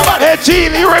feel. Hey,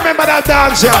 Gene, you remember that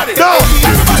dance? No.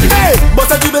 Hey, but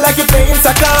I do like you playing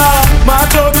soccer.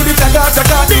 March out to the chaka,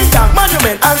 ding dong,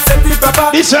 monument and set it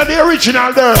proper. This is the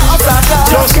original there.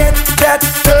 Just get that,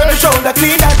 turn the shoulder,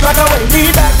 clean that, rock away,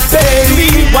 need that,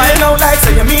 baby. Why now like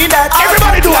say you mean that?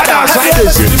 Everybody do a dance like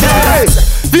this. Hey,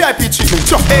 VIP chicken,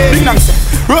 chop, big nang say.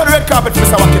 Roll the red carpet,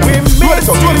 Mr. Wacky. Roll it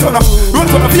out now. Roll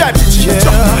it out, VIP chicken,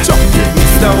 chop.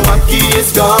 Mr. Wacky is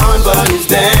gone, but his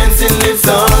dancing lives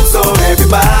on. So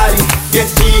everybody get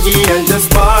jiggy and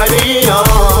just party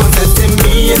on. Setting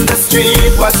me in the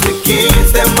street, watch the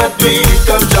kids, them a tweet.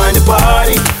 Come join the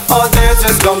party, all dance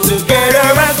just come together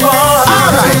as one.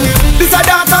 Alright, this a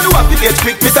dance on the wacky get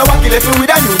quick. Mr. Wacky left me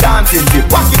with a new dancing dip.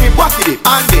 Wacky dip,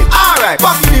 and dip. Alright,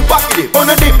 wacky dip,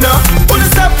 on a dip now, on a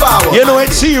step forward. You know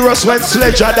it's serious when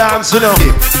Sledge are dancing, you know.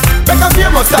 Make a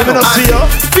famous let me not see you.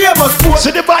 Famous fool. See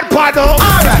the bad part now.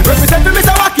 Alright, represent me Mr.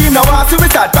 Wacky now. I see we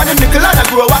start. Brand nickel and I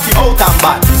grow Wacky out and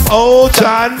bad. Out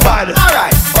and bad.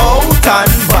 Alright, out and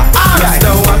bad. Alright,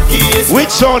 Mr. Wacky is. Which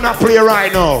sound I play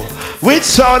right now? Which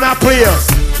sound I play?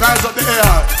 Rise up the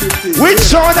air. 50. Which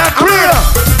sound I play?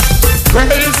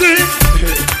 Crazy.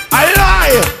 I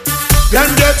lie. Them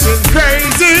getting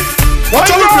crazy. Watch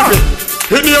out.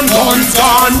 His name Guns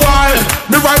Gone Wild.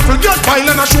 Me rifle get wild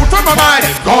and I shoot from a mile.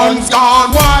 Guns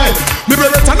Gone Wild. Me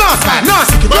beretta no style, no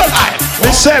sticky bird eye.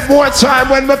 Me say more time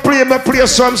when me play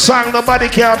some song nobody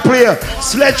can play.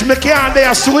 Sledge me can't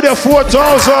there studio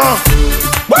 4,000.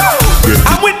 Woo!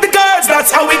 I'm with the girls,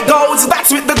 that's how it goes.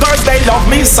 That's with the girls, they love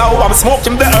me so. I'm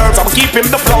smoking the herbs, I'm keeping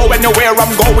the flow. Anywhere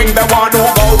I'm going, they want to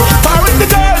go. Far with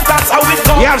the girls, that's how it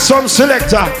goes. You have some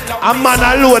selector, a man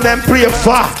alone and pray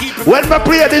for. When me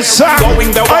play this song,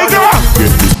 I go.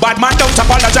 Bad man don't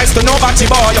apologize to nobody,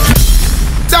 boy.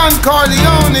 Don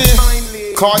Corleone,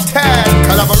 cartel,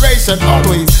 collaboration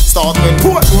always start with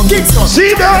Port Kingston.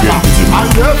 See that? I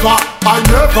never,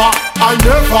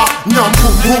 nyam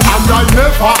boom boom, and I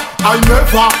never,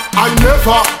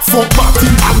 fuck party,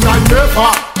 and I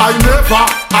never,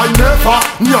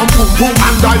 nyam boom boom,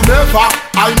 and I never,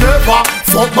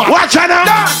 fuck party. Watch out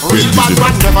now. Real bad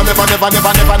man, never.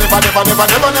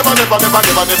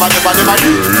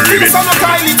 This on a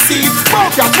Kylie seat,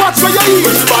 fuck ya, watch where you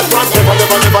eat. Real bad man,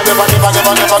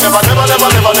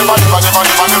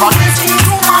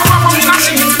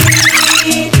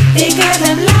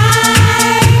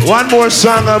 One more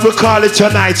song and we'll call it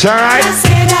tonight, alright? I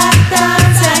say that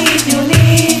dance if you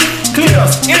need. Clear,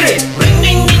 get it. Ring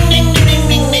ding ding ding ding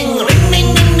ding ding, ring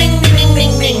ding ding ding ding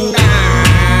ding ding ding,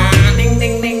 ding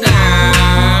ding ding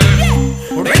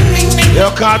ring ding ding. Yo,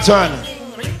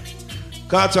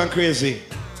 Carton Crazy.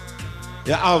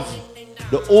 You have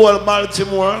the old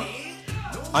Baltimore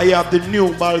and you have the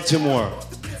new Baltimore.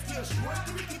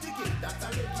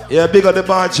 Yeah, big on the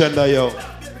bartender, yo.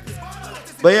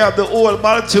 But you have the old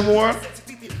Baltimore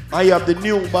and you have the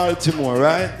new Baltimore,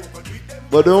 right?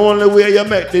 But the only way you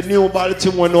make the new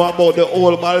Baltimore know about the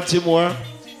old Baltimore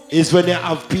is when you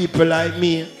have people like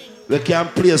me who can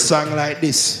play a song like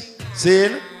this. See?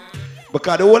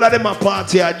 Because the whole of them are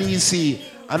party at DC.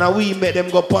 And we make them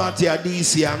go party at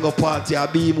DC and go party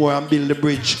at B-more and build the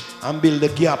bridge and build the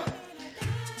gap.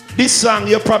 This song,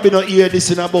 you probably not hear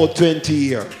this in about 20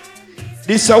 years.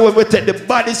 This is how we take the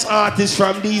baddest artists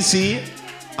from DC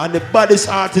and the baddest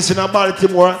artists in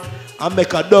Baltimore and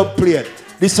make a dub plate.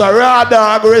 This is a Raw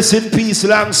Dog, rest in peace,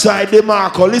 alongside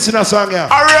DeMarco. Listen to the song here.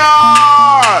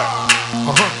 Alright!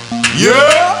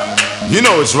 Yeah! You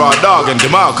know it's Raw Dog and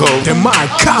DeMarco.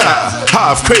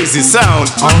 Half crazy sound.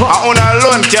 I own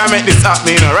alone can't make this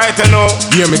happen, you know, right? I know.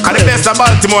 Yeah, me and the best of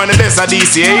Baltimore and the best of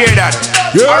DC. You hear that?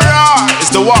 Yeah. Alright! It's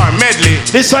the war medley.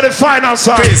 This is the final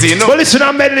song. Crazy, you know. But listen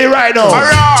to medley right now.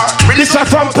 Alright! This is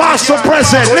from past to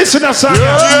present. Listen to the song.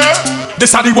 Yeah.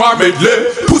 This are the war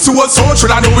medley. Pussy was social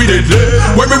and we deadly.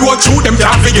 When we run through them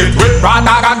can't forget we. Raw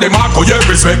Dog and them Marco, yeah,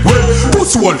 respect we.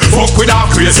 Pussy one fuck with our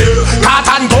crazy. Cat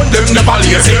and gun them never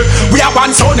lazy. We have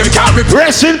one son them can't replace.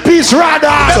 Rest in peace, Raw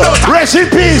Dog. Rest in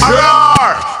peace.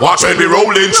 Watch when we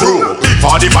rolling through.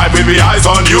 45 with me eyes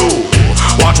on you.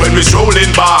 Watch when we strolling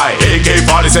by.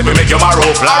 AK-47 we make your marrow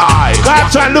fly.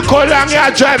 Captain, look how long you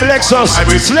drive Lexus.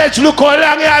 Sledge, look how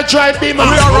long you drive Beamer.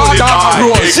 We are Raw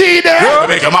Dog. See there?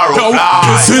 We make your marrow fly.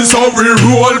 This is how we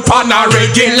roll pan a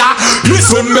regular.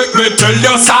 Listen, make me tell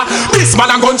you, sir. This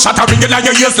man a gunshot a ringing in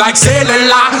your ears like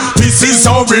cellular. This is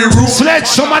how we roll.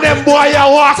 Sledge, some of them boy you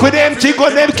walk with empty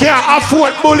gun, them can't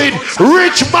afford bullet.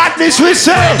 Rich badness we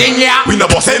say. We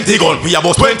no boss empty gun, we a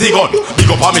boss 20 gun.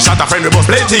 Big up on me shot a friend, we boss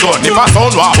plenty gun. If I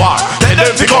sound war, tell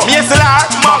them to come. Yes, sir.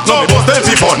 Mark no, me boss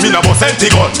 20 fun. Me no boss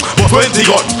empty gun, boss 20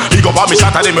 gun. Big up on me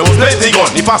shot a them, we boss plenty gun.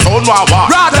 If I sound war,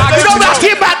 rather, you know that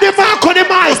keep back the mark on the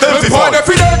mic. Boy,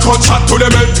 every day gunshot to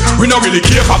them head. We no really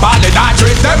care for bad and I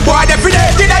treat them. Boy, every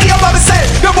day, did I hear what me say?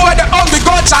 The boy, the hungry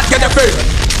gunshot get the fame.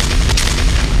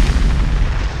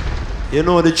 You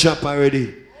know the chop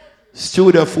already.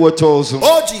 Studio 4000.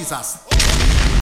 Oh, Jesus.